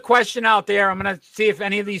throw the question out there. I'm gonna see if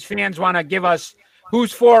any of these fans want to give us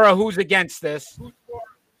who's for or who's against this.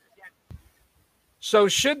 So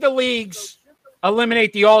should the leagues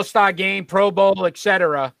eliminate the All-Star game, Pro Bowl,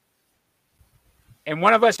 etc.? And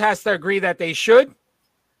one of us has to agree that they should,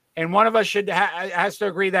 and one of us has to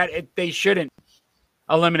agree that they shouldn't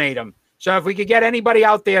eliminate them. So if we could get anybody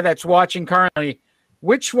out there that's watching currently,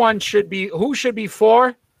 who should be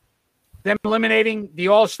for them eliminating the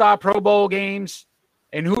All-Star Pro Bowl games,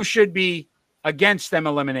 and who should be against them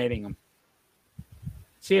eliminating them?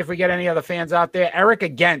 See if we get any other fans out there. Eric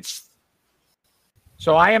against.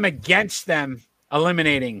 So I am against them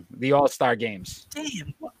eliminating the All-Star games.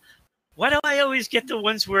 Damn. Why do I always get the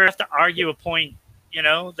ones where I have to argue a point,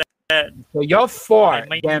 that so you're for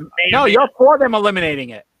them. No, you're for them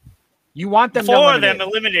eliminating it. You want them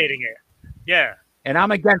eliminating it. Yeah. And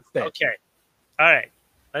I'm against it. Okay. All right.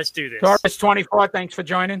 Let's do this. Taurus 24, thanks for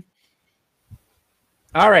joining.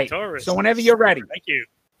 All right. Taurus. So whenever you're ready. Thank you.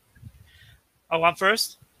 Oh, I'm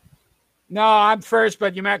first? No, I'm first,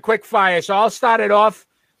 but you meant quick fire. So I'll start it off.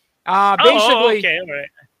 Okay. All right.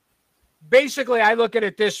 Basically, I look at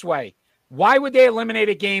it this way. Why would they eliminate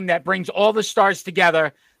a game that brings all the stars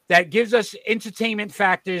together, that gives us entertainment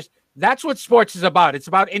factors? That's what sports is about. It's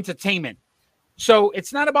about entertainment. So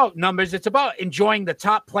it's not about numbers. It's about enjoying the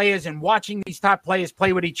top players and watching these top players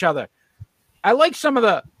play with each other. I like some of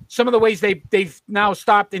the ways they've now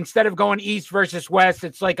stopped. Instead of going East versus West,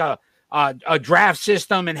 it's like a draft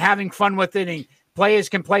system and having fun with it. And players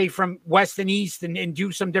can play from West and East and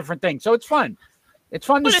do some different things. So it's fun. It's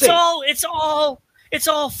fun to see. It's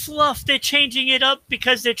all fluff. They're changing it up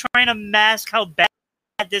because they're trying to mask how bad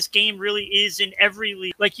this game really is in every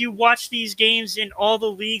league. Like, you watch these games in all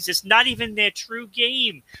the leagues, it's not even their true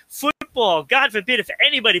game. Football, God forbid if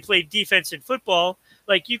anybody played defense in football,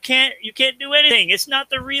 like you can't do anything. It's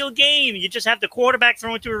not the real game. You just have the quarterback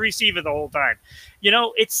throwing to a receiver the whole time.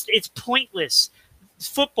 It's pointless.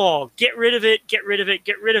 Football, get rid of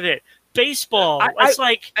it. Baseball,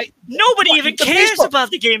 nobody even cares about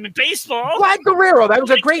the game in baseball. Vlad Guerrero, that was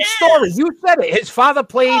a great story. You said it. His father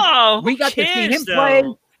played. We got to see him play.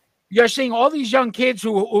 You're seeing all these young kids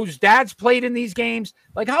whose dads played in these games.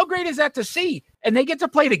 Like, how great is that to see? And they get to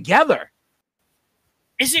play together.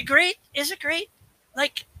 Is it great?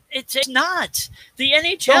 Like, it's not. The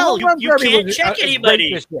NHL, you can't check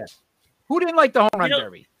anybody. Who didn't like the home run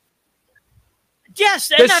derby? Yes,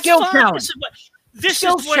 the skill challenge. this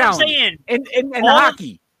skills is what I'm challenge saying. in All-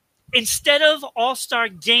 hockey. Instead of all-star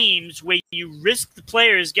games where you risk the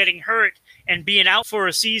players getting hurt and being out for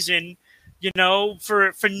a season,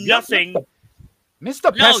 for nothing.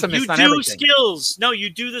 Mr. No, Pessimist you on do everything. skills. No,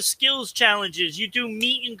 you do the skills challenges. You do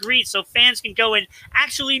meet and greet so fans can go and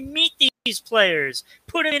actually meet these players.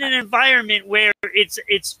 Put them in an environment where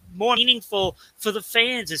it's more meaningful for the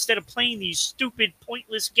fans instead of playing these stupid,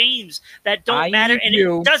 pointless games that don't matter. And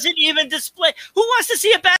it doesn't even display. Who wants to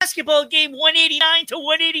see a basketball game 189 to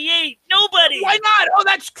 188? Nobody. Why not? Oh,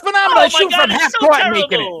 that's phenomenal. Oh, Shoot my God, from it's half so court and making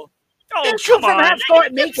it. terrible. Oh, Then shoot come from on. half court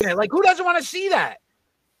and making it. Like, who doesn't want to see that?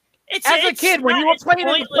 As a kid, when you were playing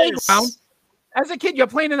in the playground, as a kid, you're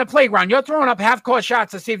playing in the playground. You're throwing up half-court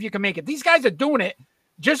shots to see if you can make it. These guys are doing it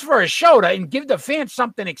just for a show and give the fans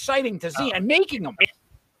something exciting to see and making them.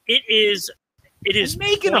 It is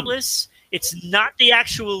making pointless. It's not the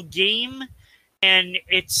actual game, and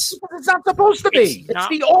it's not supposed to be. It's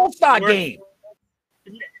the All-Star game.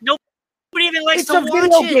 Nobody even likes It's to a watch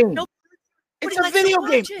video it. game. Nobody It's a likes to video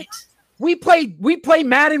watch game. it. We play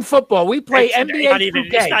Madden football. We play NBA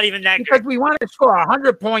 2K it's not even that because good. we want to score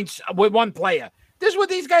 100 points with one player. This is what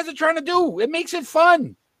these guys are trying to do. It makes it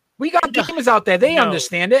fun. We got gamers out there. They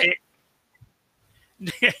understand it.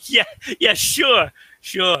 Yeah, sure.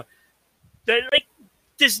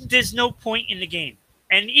 There's no point in the game.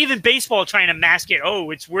 And even baseball trying to mask it.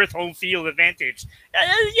 Oh, it's worth home field advantage.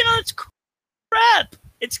 It's crap.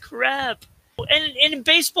 It's crap. And in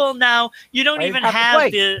baseball now, you don't even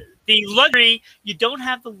have the luxury. You don't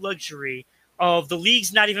have the luxury of the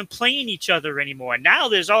leagues not even playing each other anymore. Now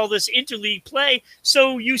there's all this interleague play,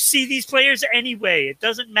 so you see these players anyway. It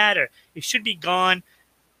doesn't matter. It should be gone.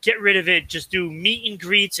 Get rid of it. Just do meet and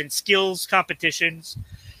greets and skills competitions.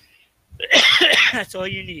 That's all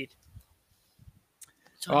you need.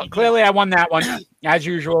 Well, clearly I won that one, as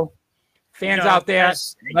usual. Fans out there,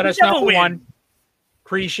 let us know who won.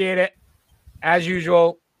 Appreciate it. As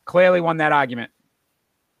usual, clearly won that argument.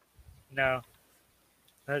 No.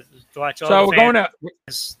 Watch all so the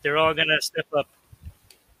fans. They're all going to step up.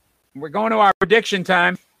 We're going to our prediction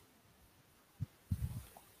time.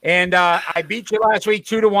 And I beat you last week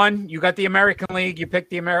 2-1. You got the American League. You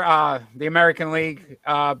picked the American League.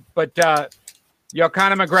 But your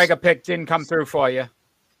Conor McGregor pick didn't come through for you.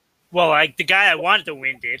 Well, the guy I wanted to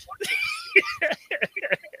win did.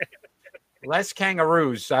 Less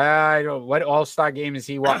Kangaroos. What All-Star game is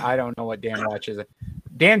he watching? I don't know what Dan watches.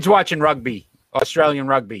 Dan's watching rugby, Australian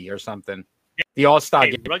rugby or something. The All-Star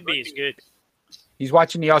game. Rugby is good. He's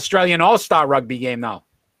watching the Australian All-Star rugby game now.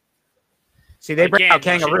 See, they bring out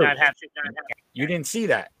Kangaroos. You didn't see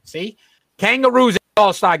that. See? Kangaroos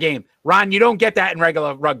All-Star game. Ron, you don't get that in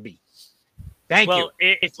regular rugby. Thank you. Well,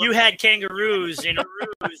 if you had kangaroos in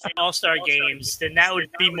All-Star games, then that would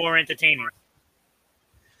be more entertaining.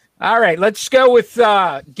 All right, let's go with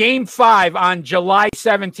Game 5 on July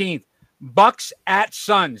 17th. Bucks at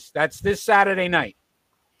Suns. That's this Saturday night.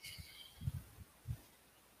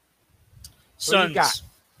 Suns.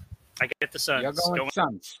 I get the Suns. You're going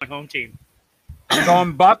Suns. My home team. I'm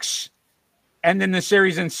going Bucks, ending the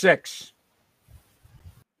series in 6.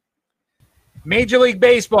 Major League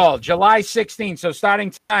Baseball, July 16th. So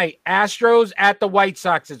starting tonight, Astros at the White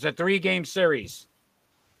Sox. It's a 3-game series.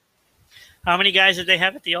 How many guys did they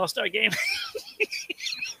have at the All-Star game?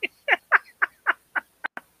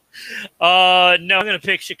 No, I'm going to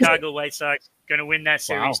pick Chicago White Sox. Going to win that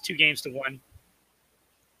series 2-1.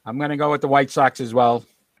 I'm going to go with the White Sox as well.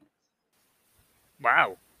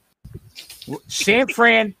 Wow. San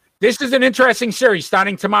Fran, this is an interesting series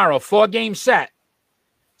starting tomorrow. 4-game set.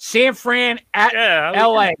 San Fran at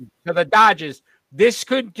LA to the Dodgers. This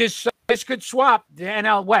could swap the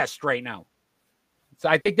NL West right now. So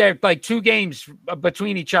I think they're like 2 games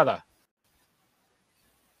between each other.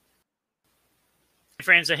 San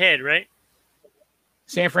Fran's ahead, right?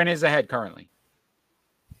 San Fran is ahead currently.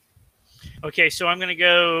 Okay, so I'm going to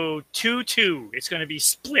go 2-2. It's going to be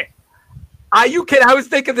split. Are you kidding? I was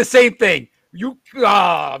thinking the same thing.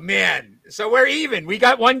 Oh, man. So we're even. We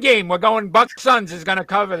got 1 game. We're going Bucks Suns is going to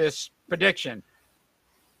cover this prediction.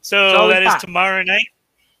 So that is tomorrow night?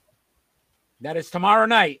 That is tomorrow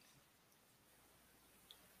night.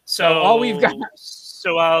 So all we've got.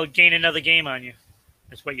 So I'll gain another game on you.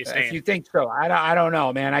 That's what you're saying. If you think so, I don't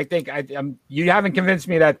know, man. I think you haven't convinced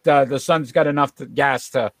me that the Suns got enough gas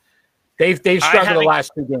to. They've struggled the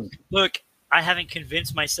last 2 games. Look, I haven't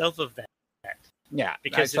convinced myself of that. Yeah,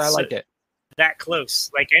 because I like it. That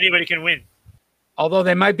close, like anybody can win. Although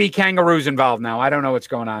there might be kangaroos involved now. I don't know what's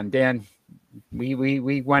going on, Dan.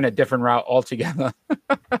 We went a different route altogether.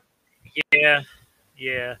 Yeah.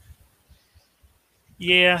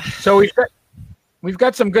 So we've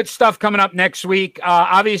got some good stuff coming up next week.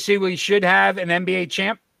 Obviously, we should have an NBA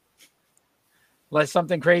champ, unless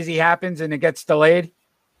something crazy happens and it gets delayed.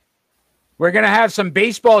 We're going to have some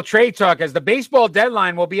baseball trade talk, as the baseball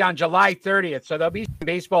deadline will be on July 30th. So there'll be some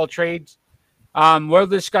baseball trades. We'll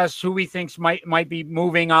discuss who we think might be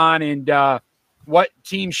moving on and what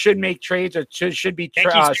teams should make trades or should be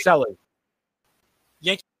sellers.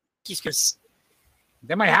 Yankees.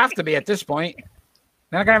 They might have to be at this point.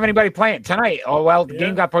 They're not going to have anybody playing tonight. Oh, well, the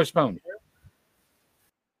game got postponed.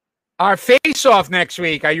 Our face-off next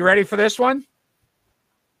week. Are you ready for this one?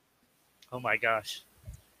 Oh, my gosh.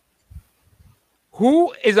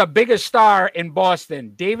 Who is a bigger star in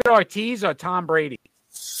Boston, David Ortiz or Tom Brady?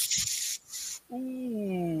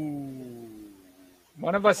 Ooh.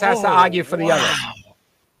 One of us has to argue for the other.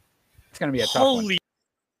 It's going to be a tough one. Holy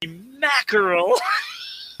mackerel.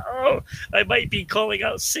 Oh, I might be calling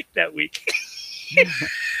out sick that week.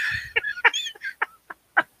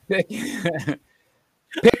 Pick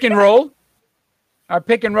and roll. Our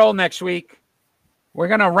pick and roll next week. We're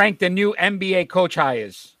going to rank the new NBA coach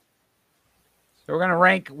hires. So we're going to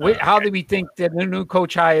rank how do we think the new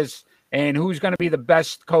coach hires and who's going to be the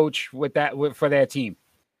best coach for their team.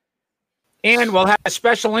 And we'll have a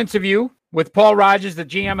special interview with Paul Rogers, the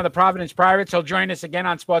GM of the Providence Pirates. He'll join us again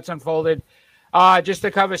on Sports Unfolded, just to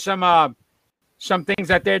cover some things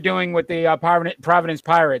that they're doing with the Providence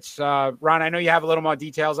Pirates. Ron, I know you have a little more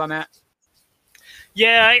details on that.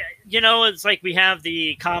 Yeah, it's like we have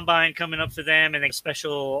the combine coming up for them and a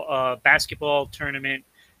special basketball tournament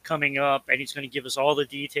coming up, and he's going to give us all the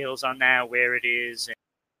details on that, where it is, and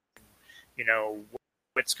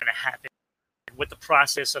what's going to happen, what the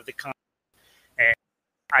process of the combine. And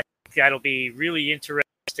I think that'll be really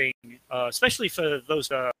interesting, especially for those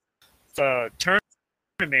the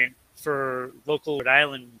tournament for local Rhode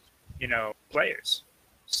Island, players.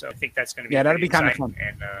 So I think that's going to be that'll be kind of fun.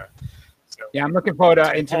 And I'm looking forward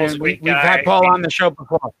to interviewing. We've had Paul on the show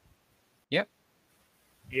before. Yep.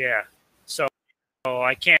 Yeah. So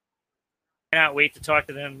I cannot wait to talk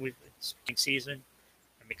to them with spring season.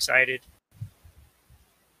 I'm excited.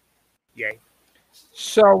 Yay.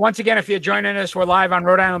 So once again, if you're joining us, we're live on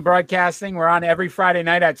Rhode Island Broadcasting. We're on every Friday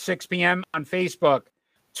night at 6 p.m. on Facebook,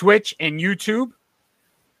 Twitch, and YouTube.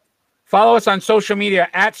 Follow us on social media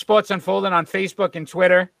at Sports Unfolded on Facebook and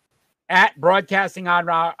Twitter, at Broadcasting on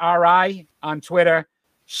RI on Twitter,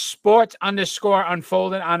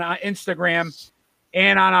 Sports_Unfolded on our Instagram,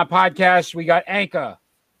 and on our podcast, we got Anchor,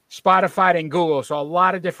 Spotify, and Google. So a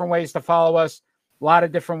lot of different ways to follow us, a lot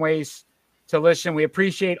of different ways to listen. We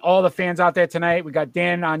appreciate all the fans out there tonight. We got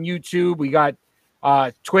Dan on YouTube. We got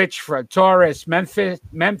Twitch for Taurus, Memphis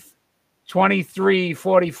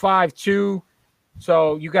 2345 2.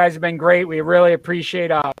 So you guys have been great. We really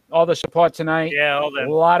appreciate all the support tonight. Yeah, a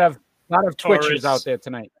lot of Twitchers out there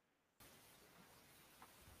tonight.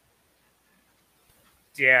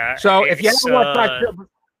 Yeah. So if you haven't watched our show,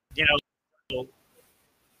 all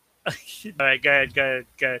right, go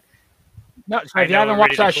ahead. No, so if you haven't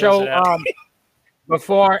watched our show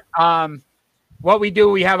before, what we do,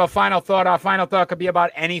 we have a final thought. Our final thought could be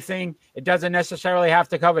about anything. It doesn't necessarily have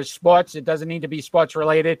to cover sports. It doesn't need to be sports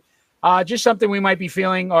related. Just something we might be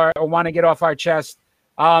feeling or want to get off our chest.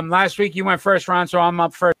 Last week you went first, Ron, so I'm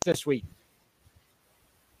up first this week.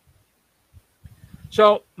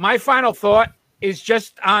 So my final thought is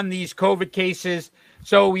just on these COVID cases.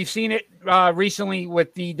 So we've seen it recently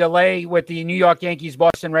with the delay with the New York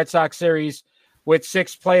Yankees-Boston Red Sox series with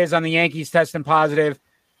 6 players on the Yankees testing positive.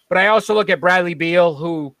 But I also look at Bradley Beal,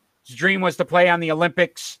 whose dream was to play on the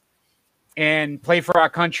Olympics and play for our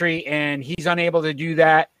country, and he's unable to do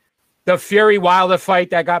that. The Fury-Wilder fight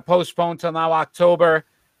that got postponed till now October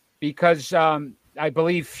because I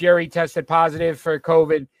believe Fury tested positive for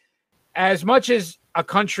COVID. As much as a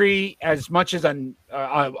country, as much as the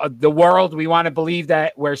world, we want to believe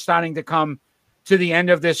that we're starting to come to the end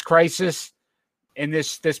of this crisis in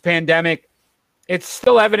this pandemic. It's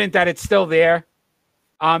still evident that it's still there.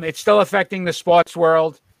 It's still affecting the sports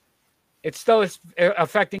world. It's still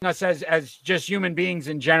affecting us as just human beings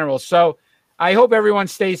in general. So I hope everyone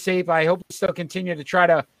stays safe. I hope we still continue to try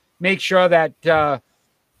to make sure that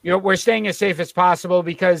we're staying as safe as possible,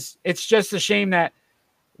 because it's just a shame that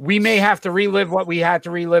we may have to relive what we had to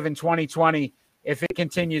relive in 2020 if it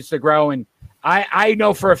continues to grow. And I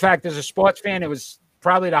know for a fact, as a sports fan, it was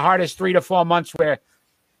probably the hardest 3 to 4 months where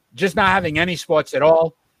just not having any sports at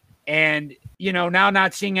all. And, now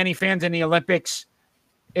not seeing any fans in the Olympics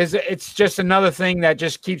it's just another thing that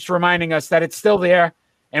just keeps reminding us that it's still there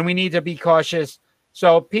and we need to be cautious.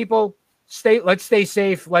 So people let's stay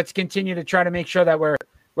safe. Let's continue to try to make sure that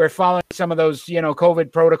we're following some of those,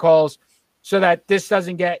 COVID protocols. so that this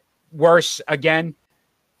doesn't get worse again,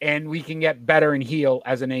 and we can get better and heal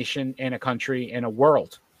as a nation and a country and a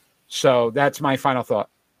world. So that's my final thought.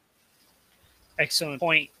 Excellent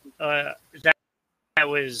point. That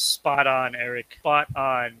was spot on, Eric. Spot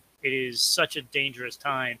on. It is such a dangerous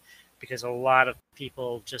time because a lot of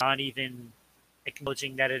people just aren't even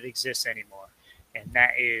acknowledging that it exists anymore, and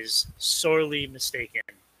that is sorely mistaken.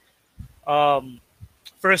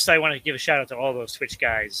 First, I want to give a shout out to all those Twitch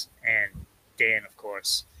guys and Dan, of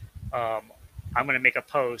course. I'm going to make a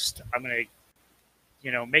post. I'm going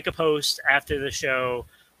to, make a post after the show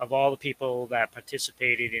of all the people that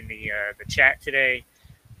participated in the chat today.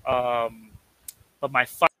 But my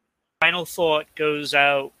final thought goes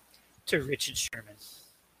out to Richard Sherman.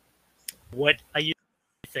 What are you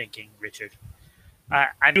thinking, Richard?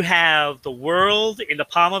 You have the world in the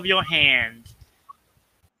palm of your hand,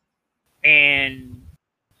 and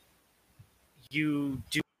you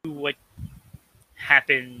do what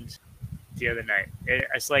happened the other night.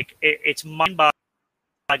 It's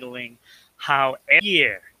mind-boggling how every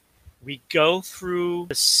year we go through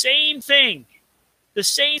the same thing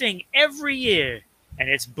every year, and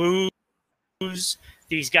it's booze.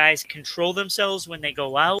 These guys control themselves when they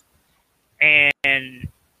go out, and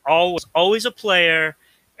always a player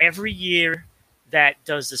every year that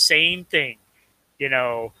does the same thing.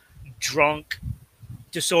 Drunk,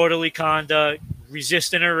 disorderly conduct,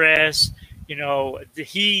 resisting arrest.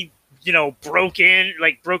 He broke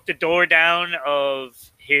the door down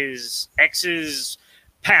of his ex's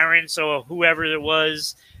parents or whoever it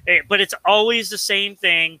was. But it's always the same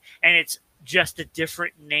thing, and it's just a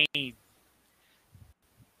different name.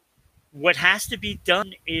 What has to be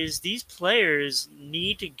done is these players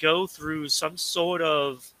need to go through some sort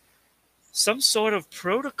of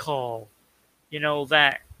protocol,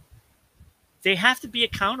 that they have to be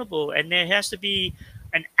accountable, and there has to be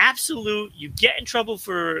an absolute, you get in trouble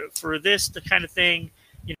for this, the kind of thing,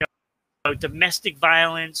 domestic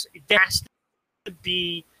violence. There has to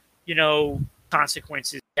be,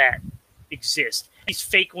 consequences that exist. These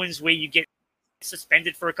fake ones where you get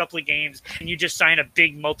suspended for a couple of games and you just sign a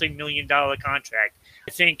big multi-million-dollar contract.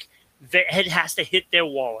 I think that it has to hit their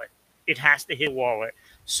wallet. It has to hit a wallet.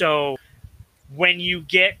 So when you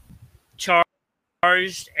get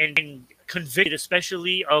charged and convicted,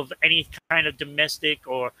 especially of any kind of domestic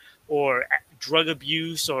or drug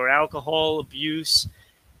abuse or alcohol abuse,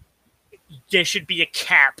 there should be a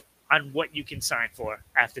cap on what you can sign for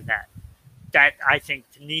after that. That, I think,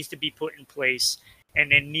 needs to be put in place,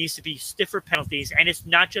 and there needs to be stiffer penalties. And it's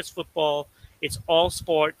not just football. It's all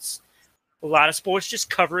sports. A lot of sports just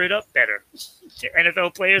cover it up better. The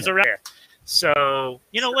NFL players are out there. So,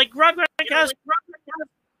 like Rob Gronkowski,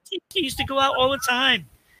 he used to go out all the time.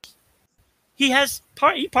 He has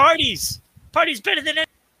he parties. Parties better than anyone.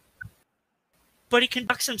 But he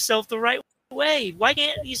conducts himself the right way. Why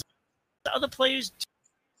can't these other players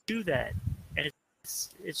do that? And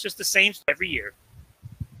it's just the same every year.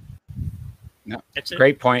 No, that's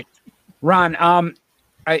great point, Ron.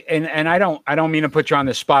 I don't mean to put you on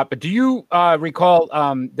the spot, but do you recall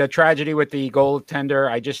the tragedy with the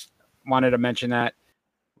goaltender? I just wanted to mention that.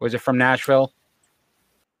 Was it from Nashville?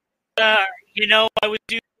 I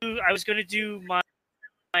was going to do my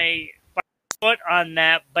foot on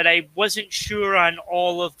that, but I wasn't sure on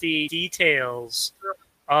all of the details.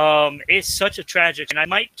 It's such a tragic, and I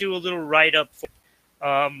might do a little write-up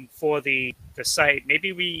for the site.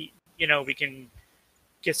 Maybe we can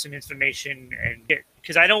get some information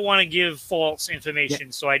because I don't want to give false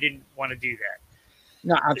information, so I didn't want to do that.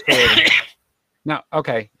 No, absolutely. No,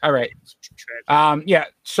 okay, all right. Yeah.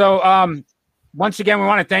 So once again, we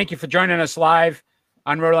want to thank you for joining us live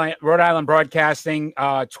on Rhode Island Broadcasting,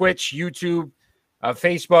 Twitch, YouTube,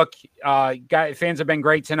 Facebook. Fans have been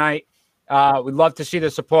great tonight. We'd love to see the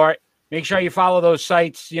support. Make sure you follow those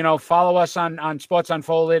sites. Follow us on Sports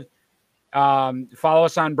Unfolded. Follow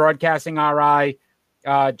us on Broadcasting RI.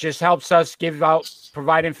 Just helps us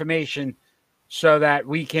provide information so that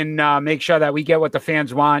we can make sure that we get what the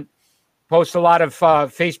fans want. Post a lot of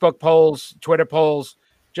Facebook polls, Twitter polls,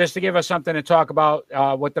 just to give us something to talk about,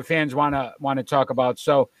 what the fans want to talk about.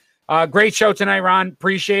 So great show tonight, Ron.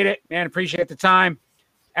 Appreciate it, man. Appreciate the time.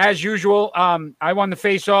 As usual, I won the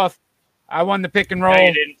face-off. I won the pick and roll. No,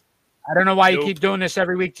 you didn't. I don't know why you keep doing this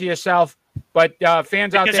every week to yourself, but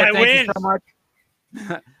fans out there, thank you so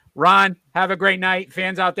much. Ron, have a great night.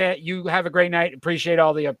 Fans out there, you have a great night. Appreciate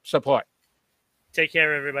all the support. Take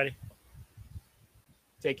care, everybody.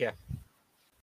 Take care.